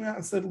he came out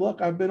and said,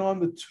 "Look, I've been on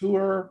the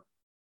tour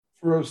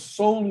for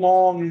so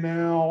long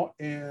now,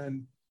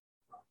 and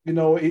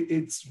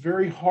it's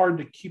very hard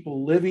to keep a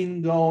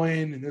living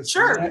going, and this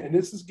and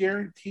this is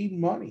guaranteed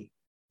money."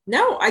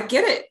 No, I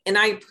get it, and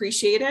I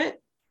appreciate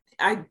it.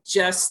 I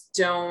just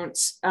don't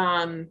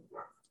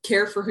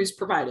care for who's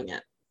providing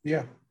it.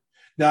 Yeah.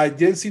 Now, I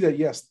did see that,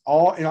 yes,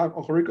 and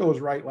Uncle Rico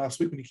was right last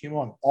week when he came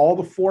on. All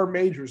the four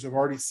majors have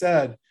already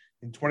said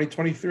in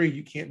 2023,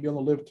 you can't be on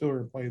the Live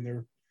Tour and play in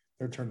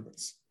their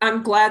tournaments.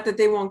 I'm glad that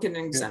they won't get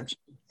an exemption.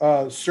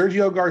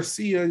 Sergio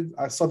Garcia,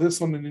 I saw this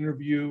on an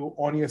interview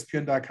on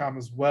ESPN.com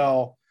as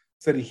well,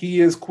 said he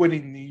is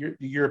quitting the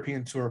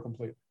European Tour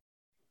completely.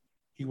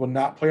 He will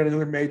not play on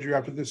another major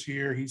after this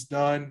year. He's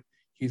done.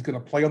 He's going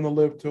to play on the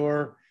Live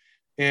Tour.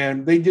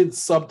 And they did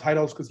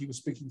subtitles because he was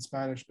speaking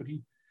Spanish, but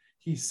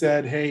he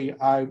said, hey,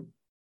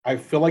 I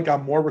feel like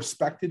I'm more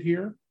respected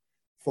here.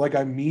 I feel like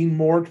I mean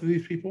more to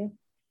these people.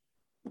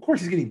 Of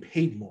course, he's getting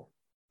paid more.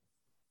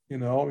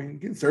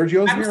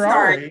 Sergio's near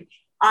our age.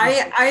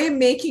 I am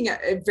making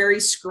a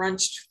very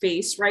scrunched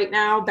face right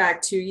now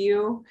back to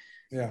you,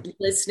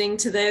 listening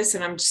to this,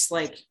 and I'm just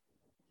like,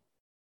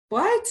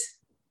 what?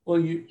 Well,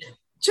 you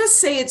just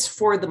say it's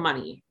for the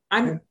money.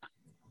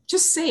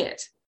 Just say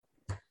it.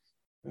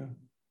 Yeah.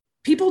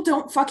 People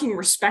don't fucking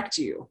respect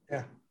you.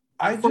 Yeah.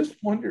 I just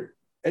wonder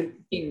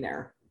being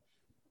there.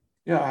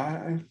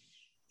 Yeah,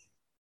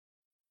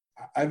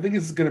 I think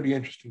it's going to be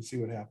interesting to see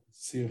what happens.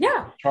 See if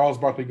Charles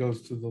Barkley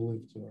goes to the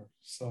Live Tour.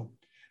 So,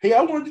 hey,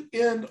 I wanted to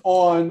end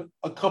on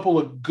a couple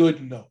of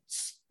good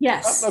notes.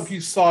 Yes. I don't know if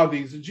you saw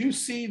these. Did you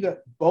see that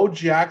Bo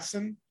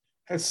Jackson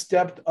has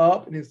stepped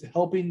up and is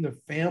helping the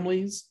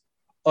families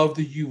of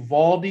the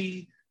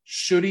Uvalde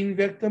shooting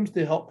victims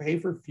to help pay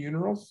for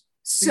funerals?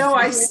 So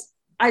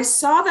I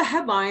saw the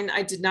headline.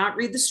 I did not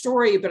read the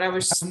story, but I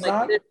was just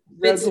not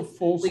read the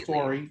full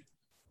story.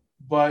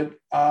 But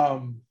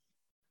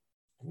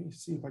let me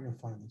see if I can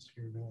find this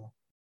here now.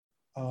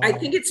 I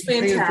think it's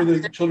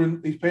fantastic.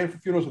 He's paying for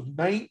funerals of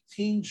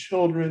 19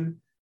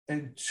 children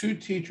and 2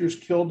 teachers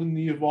killed in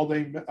the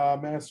Uvalde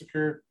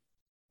massacre.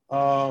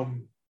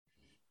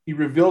 He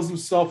reveals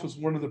himself as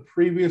one of the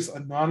previous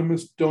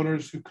anonymous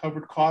donors who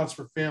covered costs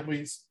for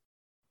families.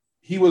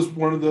 He was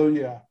one of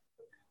the,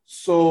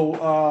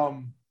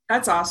 So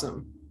that's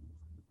awesome.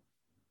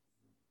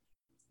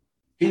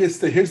 Here's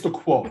the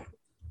quote.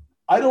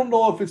 I don't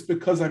know if it's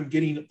because I'm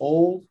getting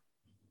old.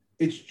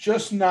 It's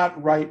just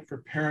not right for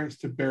parents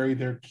to bury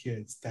their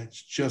kids.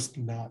 That's just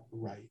not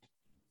right.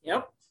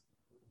 Yep.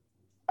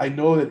 I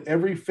know that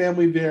every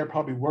family there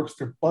probably works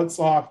their butts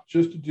off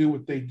just to do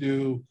what they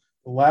do.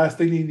 The last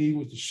thing they need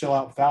was to shell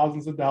out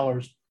thousands of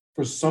dollars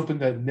for something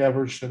that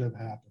never should have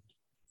happened.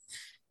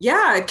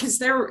 Yeah, because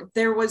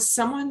there was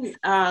someone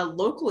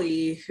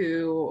locally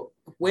who,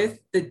 with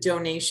the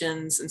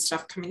donations and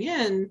stuff coming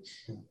in,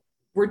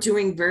 were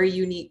doing very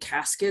unique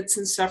caskets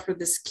and stuff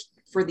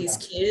for these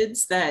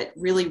kids that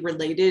really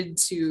related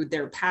to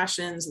their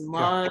passions and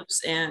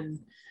loves. And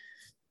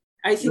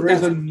I think there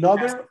is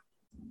another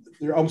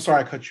I'm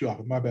sorry, I cut you off.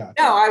 My bad.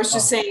 No, I was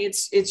just saying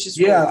it's just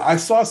yeah. Really I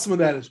saw some of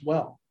that as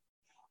well.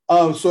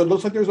 So it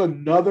looks like there's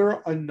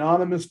another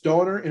anonymous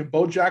donor, and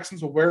Bo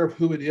Jackson's aware of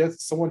who it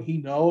is, someone he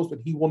knows, but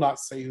he will not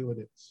say who it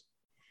is.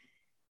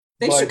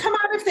 They should come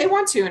out if they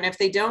want to, and if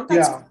they don't,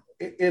 that's cool.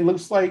 It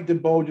looks like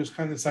Bo just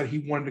kind of decided he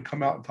wanted to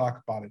come out and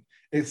talk about it.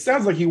 It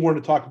sounds like he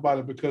wanted to talk about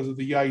it because of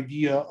the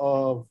idea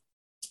of,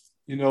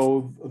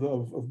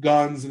 of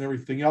guns and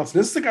everything else.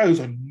 This is a guy who's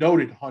a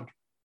noted hunter.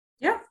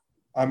 Yeah.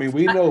 I mean,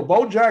 we know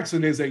Bo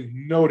Jackson is a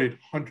noted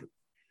hunter.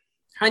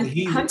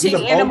 Hunting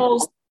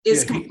animals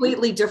is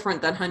completely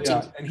different than hunting.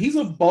 Yeah, and he's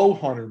a bow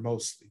hunter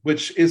mostly,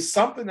 which is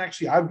something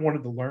actually I've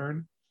wanted to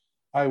learn.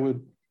 I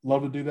would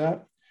love to do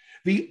that.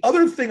 The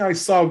other thing I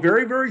saw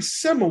very, very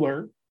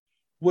similar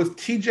was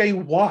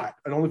TJ Watt.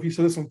 I don't know if you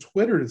saw this on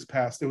Twitter this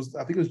past. I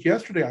think it was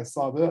yesterday I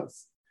saw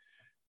this.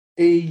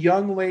 A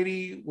young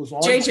lady was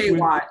on JJ Twitter.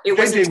 Watt. It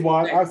was JJ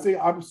Watt.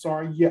 I'm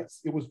sorry.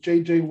 Yes, it was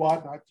JJ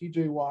Watt, not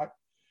TJ Watt.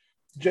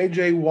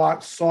 JJ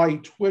Watt saw a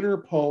Twitter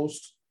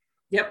post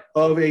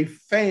of a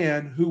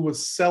fan who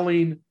was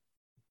selling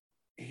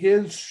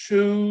his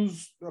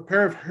shoes, a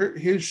pair of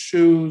his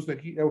shoes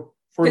that he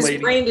for his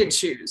ladies, branded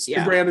shoes,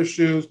 his branded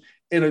shoes,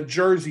 and a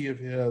jersey of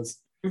his.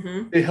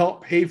 Mm-hmm. They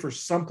help pay for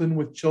something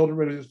with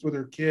children, with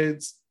her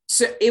kids.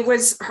 So it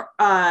was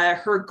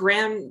her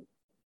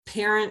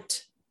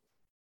grandparent,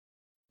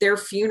 their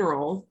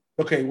funeral.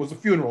 Okay, it was a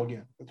funeral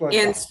again. That's what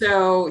I thought.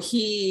 So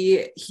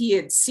he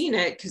had seen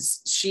it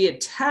because she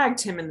had tagged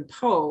him in the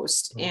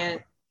post, and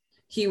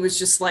he was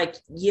just like,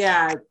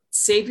 "Yeah,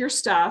 save your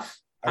stuff.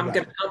 I'm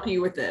going to help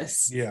you with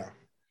this." Yeah.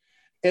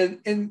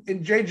 And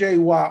JJ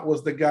Watt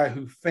was the guy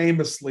who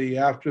famously,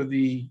 after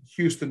the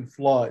Houston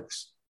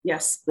floods,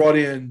 brought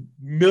in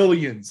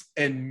millions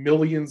and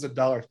millions of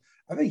dollars.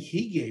 I think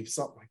he gave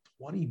something like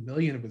 $20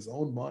 million of his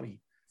own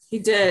money. He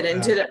did,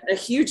 and did a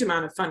huge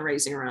amount of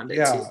fundraising around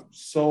it too.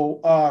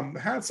 So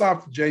hats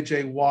off to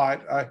JJ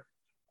Watt.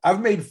 I've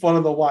made fun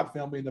of the Watt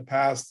family in the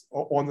past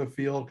on the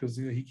field because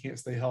he can't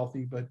stay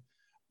healthy, but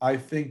I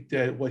think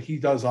that what he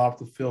does off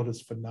the field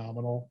is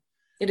phenomenal.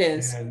 It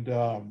is. And,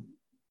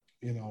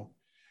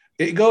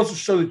 it goes to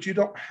show that you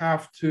don't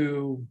have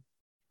to,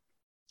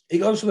 it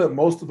goes to show that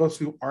most of us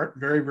who aren't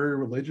very, very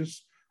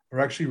religious are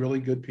actually really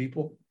good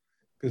people.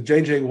 Because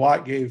JJ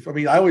Watt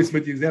I always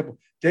make the example,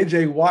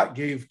 JJ Watt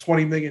gave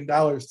 $20 million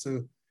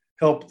to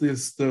help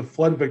the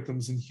flood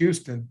victims in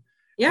Houston.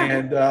 Yeah.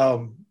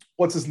 And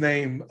what's his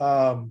name?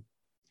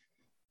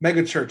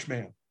 Mega Church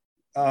Man.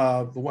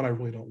 The one I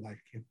really don't like.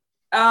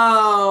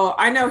 Oh,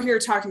 I know who you're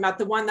talking about.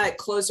 The one that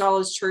closed all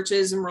his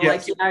churches and were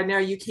like, "Yeah, no,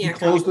 you can't." He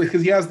closed it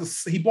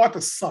because he bought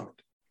the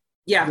Summit,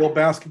 the little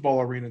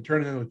basketball arena, and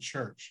turned it into a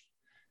church,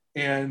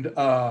 and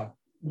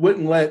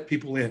wouldn't let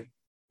people in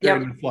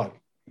during the flood.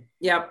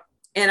 Yep,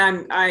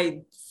 and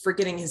I'm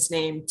forgetting his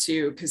name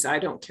too because I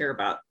don't care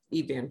about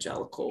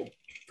evangelical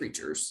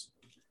preachers.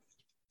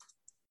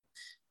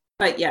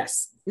 But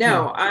yes,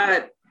 no,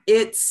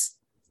 it's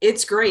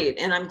great,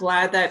 and I'm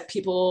glad that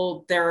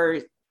there are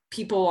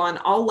people on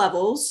all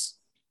levels,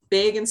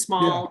 big and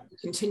small,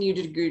 continue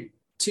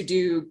to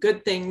do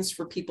good things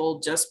for people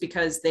just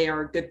because they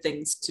are good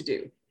things to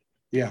do.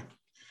 Yeah.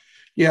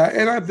 Yeah.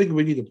 And I think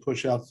we need to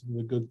push out some of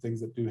the good things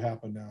that do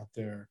happen out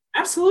there.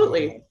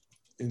 Absolutely.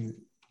 And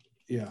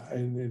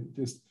it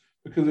just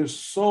because there's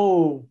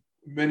so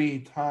many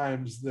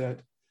times that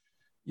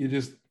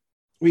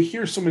we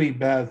hear so many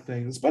bad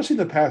things, especially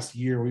in the past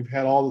year. We've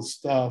had all this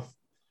stuff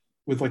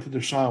with like the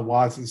Deshaun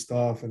Watson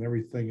stuff and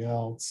everything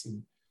else.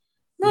 And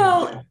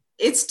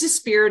it's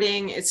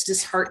dispiriting. It's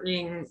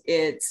disheartening.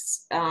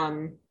 It's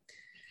the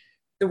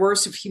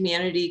worst of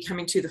humanity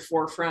coming to the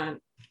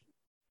forefront.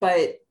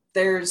 But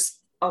there's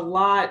a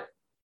lot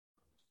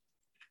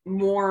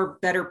more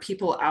better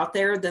people out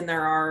there than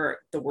there are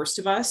the worst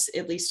of us.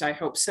 At least I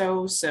hope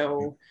so.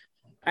 So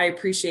I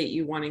appreciate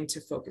you wanting to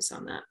focus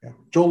on that. Yeah.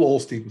 Joel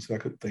Osteen was who I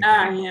couldn't think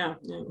of. Yeah.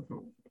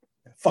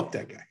 Fuck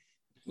that guy.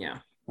 Yeah.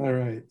 All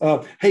right.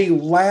 Hey,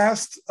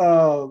 last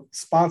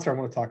sponsor I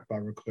want to talk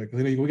about real quick.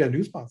 We got a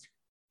new sponsor.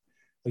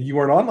 You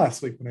weren't on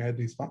last week when I had a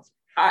new sponsor.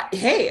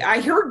 Hey,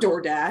 I heard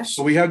DoorDash.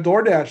 So we had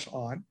DoorDash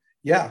on.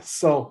 Yeah.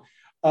 So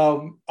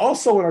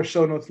also in our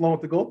show notes, along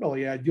with the Gold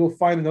Belly ad, you'll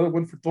find another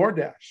one for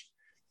DoorDash.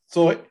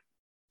 So,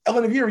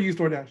 Ellen, have you ever used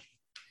DoorDash?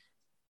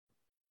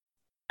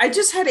 I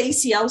just had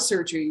ACL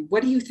surgery.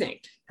 What do you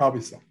think?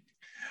 Probably so.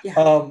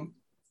 Yeah.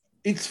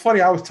 It's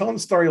funny. I was telling the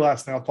story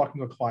last night. I was talking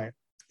to a client,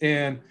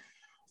 and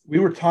we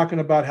were talking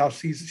about how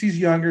she's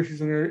younger.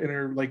 She's in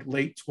her like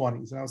late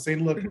 20s. And I was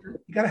saying, look, you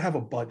got to have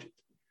a budget.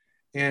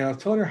 And I was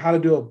telling her how to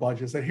do a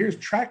budget. I said, here's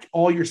track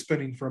all your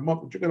spending for a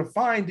month. What you're going to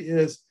find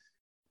is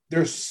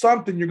there's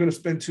something you're going to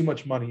spend too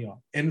much money on.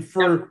 And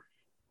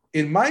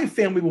in my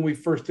family, when we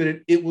first did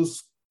it, it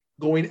was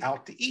going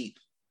out to eat.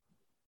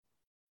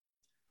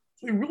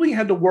 So we really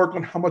had to work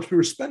on how much we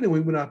were spending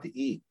when we went out to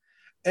eat.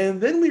 And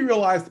then we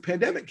realized the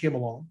pandemic came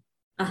along.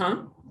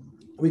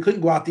 We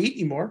couldn't go out to eat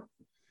anymore.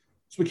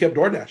 So we kept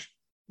DoorDash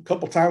a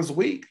couple times a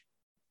week.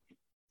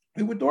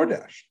 We would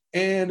DoorDash.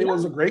 And it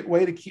was a great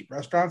way to keep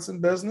restaurants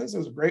in business. It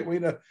was a great way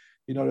to,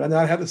 and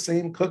not have the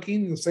same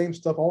cooking and the same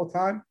stuff all the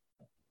time.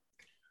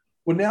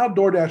 Well, now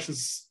DoorDash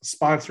is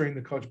sponsoring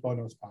the Coach Bo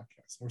Knows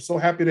podcast. We're so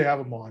happy to have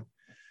them on.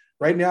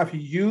 Right now, if you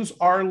use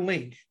our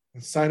link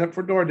and sign up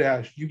for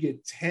DoorDash, you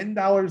get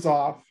 $10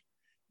 off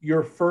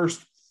your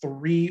first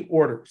 3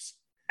 orders.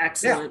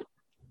 Excellent. Now,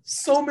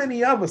 so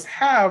many of us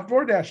have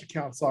DoorDash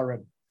accounts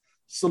already.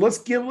 So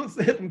let's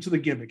hit them to the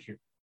gimmick here.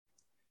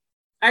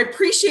 I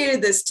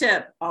appreciated this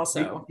tip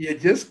also. You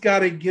just got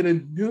to get a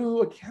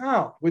new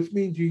account, which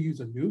means you use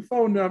a new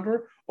phone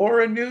number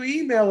or a new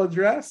email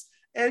address,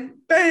 and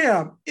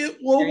bam, it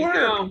will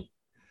work.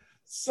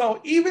 So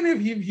even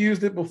if you've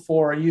used it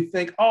before and you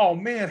think, oh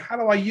man, how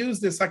do I use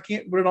this? I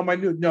can't put it on my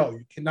new. No,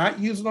 you cannot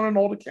use it on an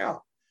old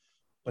account.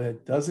 But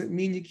it doesn't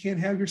mean you can't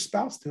have your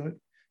spouse do it.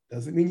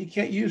 Doesn't mean you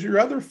can't use your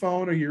other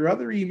phone or your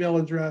other email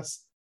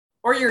address.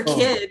 Or your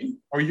kid.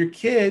 Or your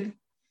kid.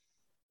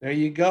 There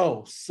you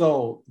go.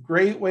 So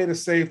great way to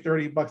save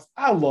 $30.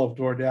 I love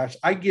DoorDash.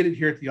 I get it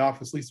here at the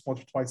office at least once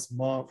or twice a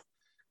month.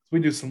 We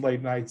do some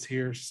late nights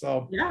here.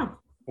 So yeah,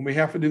 when we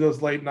have to do those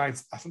late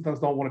nights, I sometimes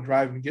don't want to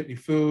drive and get any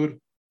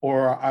food,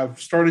 or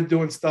I've started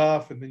doing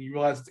stuff and then you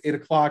realize it's 8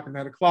 o'clock or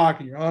 9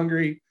 o'clock and you're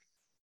hungry.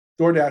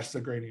 DoorDash is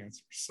a great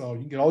answer. So you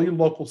can get all your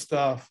local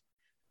stuff,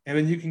 and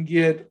then you can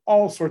get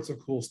all sorts of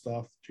cool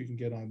stuff that you can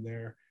get on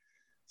there.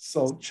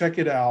 So check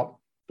it out.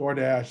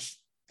 DoorDash,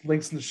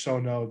 links in the show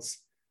notes.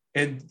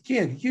 And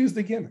again, use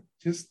the gimmick.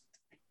 Just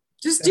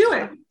do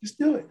it. Just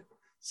do it.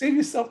 Save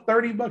yourself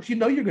 $30. You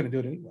know you're going to do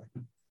it anyway.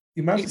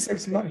 You might as well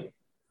save some money.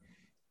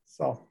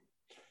 So,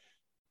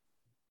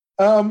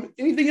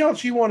 anything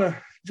else you want to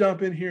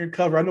jump in here and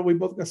cover? I know we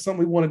both got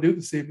something we want to do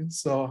this evening,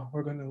 so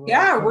we're going to.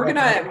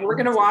 We're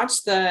gonna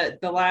watch the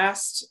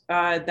last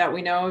that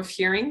we know of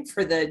hearing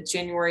for the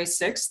January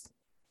 6th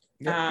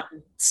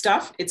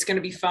stuff. It's going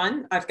to be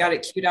fun. I've got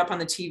it queued up on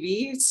the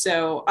TV.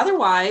 So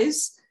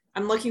otherwise,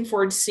 I'm looking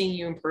forward to seeing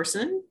you in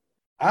person.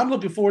 I'm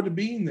looking forward to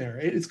being there.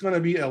 It's going to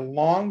be a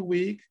long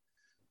week.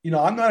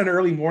 I'm not an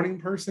early morning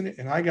person,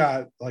 and I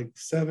got like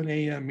 7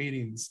 a.m.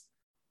 meetings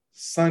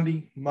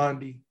Sunday,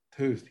 Monday,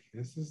 Tuesday.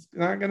 This is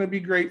not going to be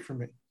great for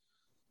me.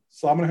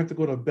 So I'm going to have to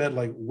go to bed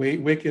like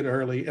wicked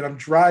early, and I'm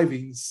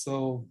driving.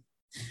 So.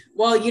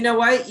 Well, you know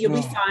what? You'll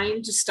be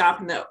fine. Just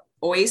stop in the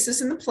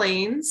Oasis in the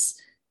Plains.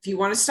 If you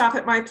want to stop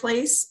at my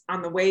place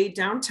on the way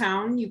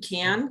downtown, you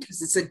can,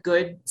 because it's a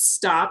good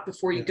stop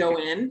before you go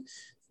in.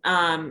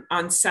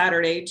 On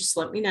Saturday, just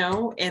let me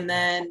know. And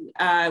then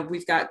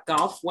we've got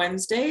golf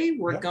Wednesday.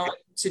 We're going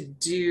to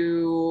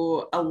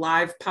do a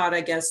live pod,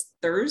 I guess,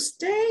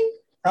 Thursday.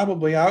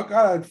 Probably. I've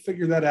got to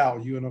figure that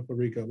out, you and Uncle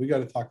Rico. We got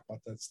to talk about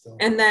that still.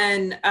 And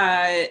then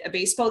a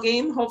baseball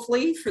game,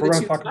 hopefully, for we're the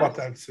 2 going to talk about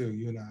that too,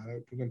 you and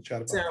I. We're going to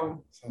chat about that.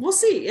 So we'll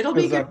see. It'll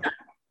be good.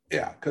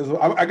 Yeah, because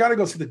I got to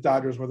go see the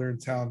Dodgers when they're in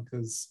town,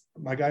 because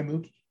my guy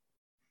Mookie.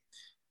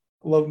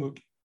 I love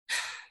Mookie.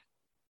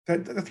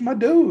 That's my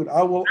dude.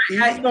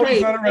 Even though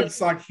he's not a Red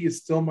Sox, he is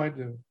still my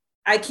dude.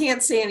 I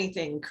can't say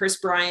anything. Chris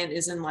Bryant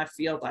is in left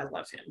field. I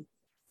love him.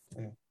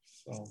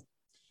 Yeah.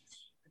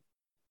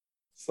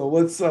 So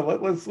let's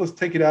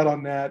take it out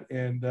on that,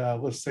 and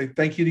let's say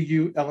thank you to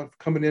you, Ellen, for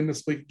coming in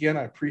this week again.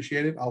 I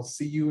appreciate it. I'll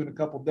see you in a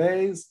couple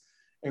days,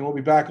 and we'll be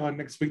back on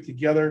next week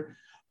together.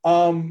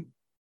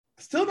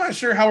 Still not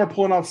sure how we're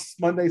pulling off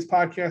Monday's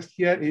podcast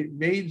yet. It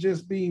may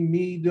just be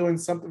me doing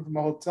something from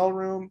a hotel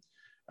room.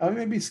 I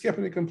may be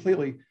skipping it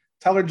completely.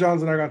 Tyler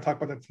Jones and I are going to talk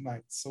about that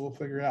tonight, so we'll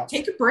figure it out.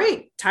 Take a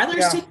break.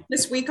 Tyler's taking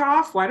this week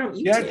off. Why don't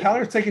you? Yeah,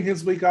 Tyler's taking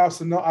his week off,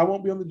 so no, I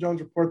won't be on the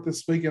Jones Report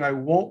this week, and I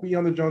won't be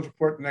on the Jones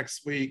Report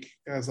next week,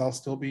 as I'll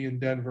still be in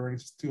Denver, and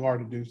it's too hard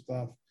to do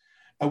stuff.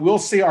 I will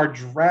say our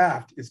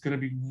draft is going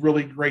to be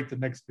really great the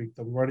next week,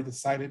 though. We've already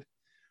decided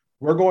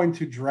we're going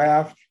to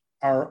draft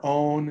our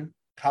own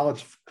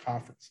college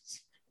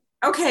conferences.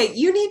 Okay,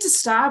 you need to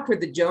stop with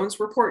the Jones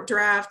Report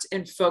draft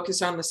and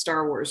focus on the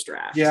Star Wars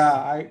draft.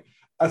 Yeah,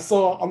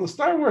 so on the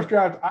Star Wars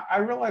draft, I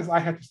realized I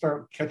had to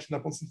start catching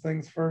up on some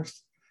things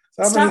first.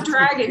 So stop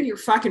dragging your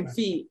fucking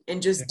feet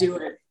and just do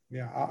it.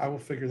 Yeah, I will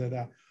figure that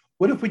out.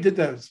 What if we did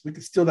that? We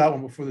could steal that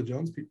one before the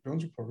Jones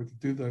Report. We could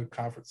do the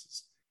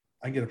conferences.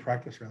 I can get a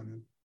practice round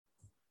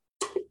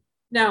in.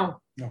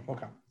 No.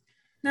 Okay.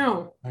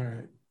 No. All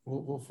right.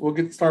 We'll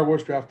get the Star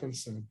Wars draft done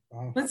soon.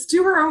 Let's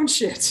do our own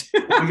shit.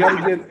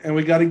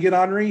 we got to get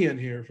Henri in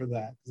here for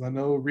that, because I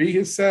know Ree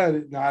has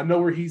said. Now I know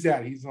where he's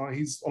at. He's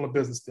on a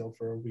business deal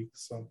for a week,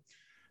 so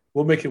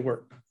we'll make it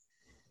work.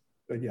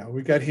 But yeah,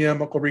 we got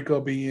him. Uncle Rico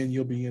will be in.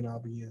 You'll be in. I'll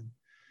be in.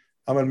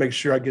 I'm gonna make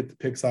sure I get the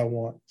picks I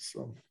want.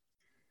 So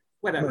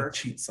whatever. I'm gonna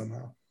cheat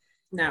somehow.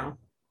 No.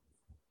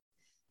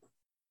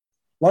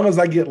 As long as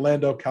I get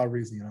Lando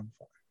Calrissian, I'm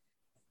fine.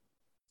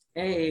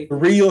 Hey. The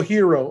real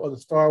hero of the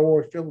Star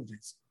Wars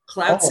trilogies.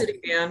 Cloud City,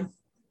 man.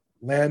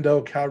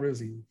 Lando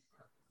Calrissian.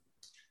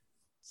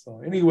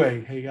 So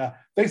anyway, hey,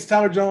 thanks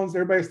Tyler Jones,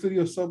 everybody at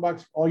Studio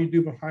Soapbox, for all you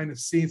do behind the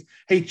scenes.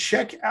 Hey,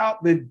 check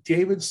out the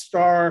David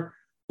Starr,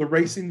 the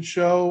racing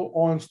show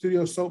on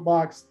Studio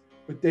Soapbox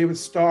with David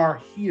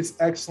Starr. He is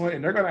excellent,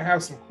 and they're going to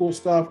have some cool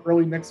stuff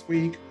early next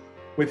week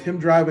with him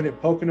driving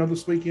at Pocono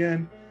this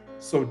weekend.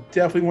 So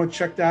definitely want to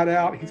check that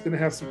out. He's going to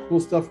have some cool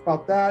stuff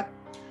about that.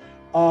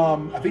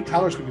 I think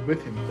Tyler's going to be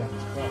with him with that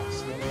as well.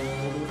 So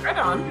right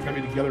on. We're going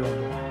to be together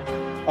on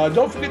that.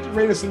 Don't forget to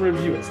rate us and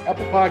review us.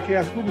 Apple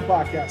Podcasts, Google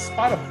Podcasts,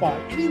 Spotify,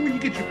 anywhere you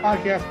get your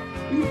podcast.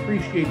 We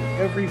appreciate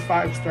every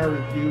 5-star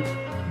review.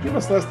 Give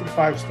us less than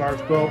 5 stars.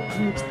 Well,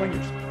 can you explain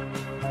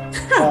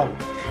yourself?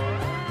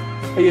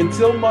 Hey,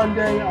 until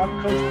Monday,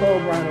 I'm Coach Bo,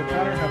 Brian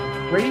O'Connor. Have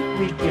a great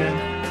weekend.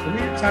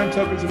 Remember, your time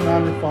tokens are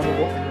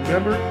non-refundable. And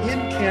remember, in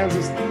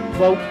Kansas,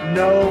 vote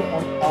no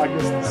on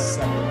August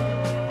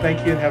 7th.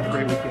 Thank you and have a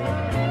great weekend.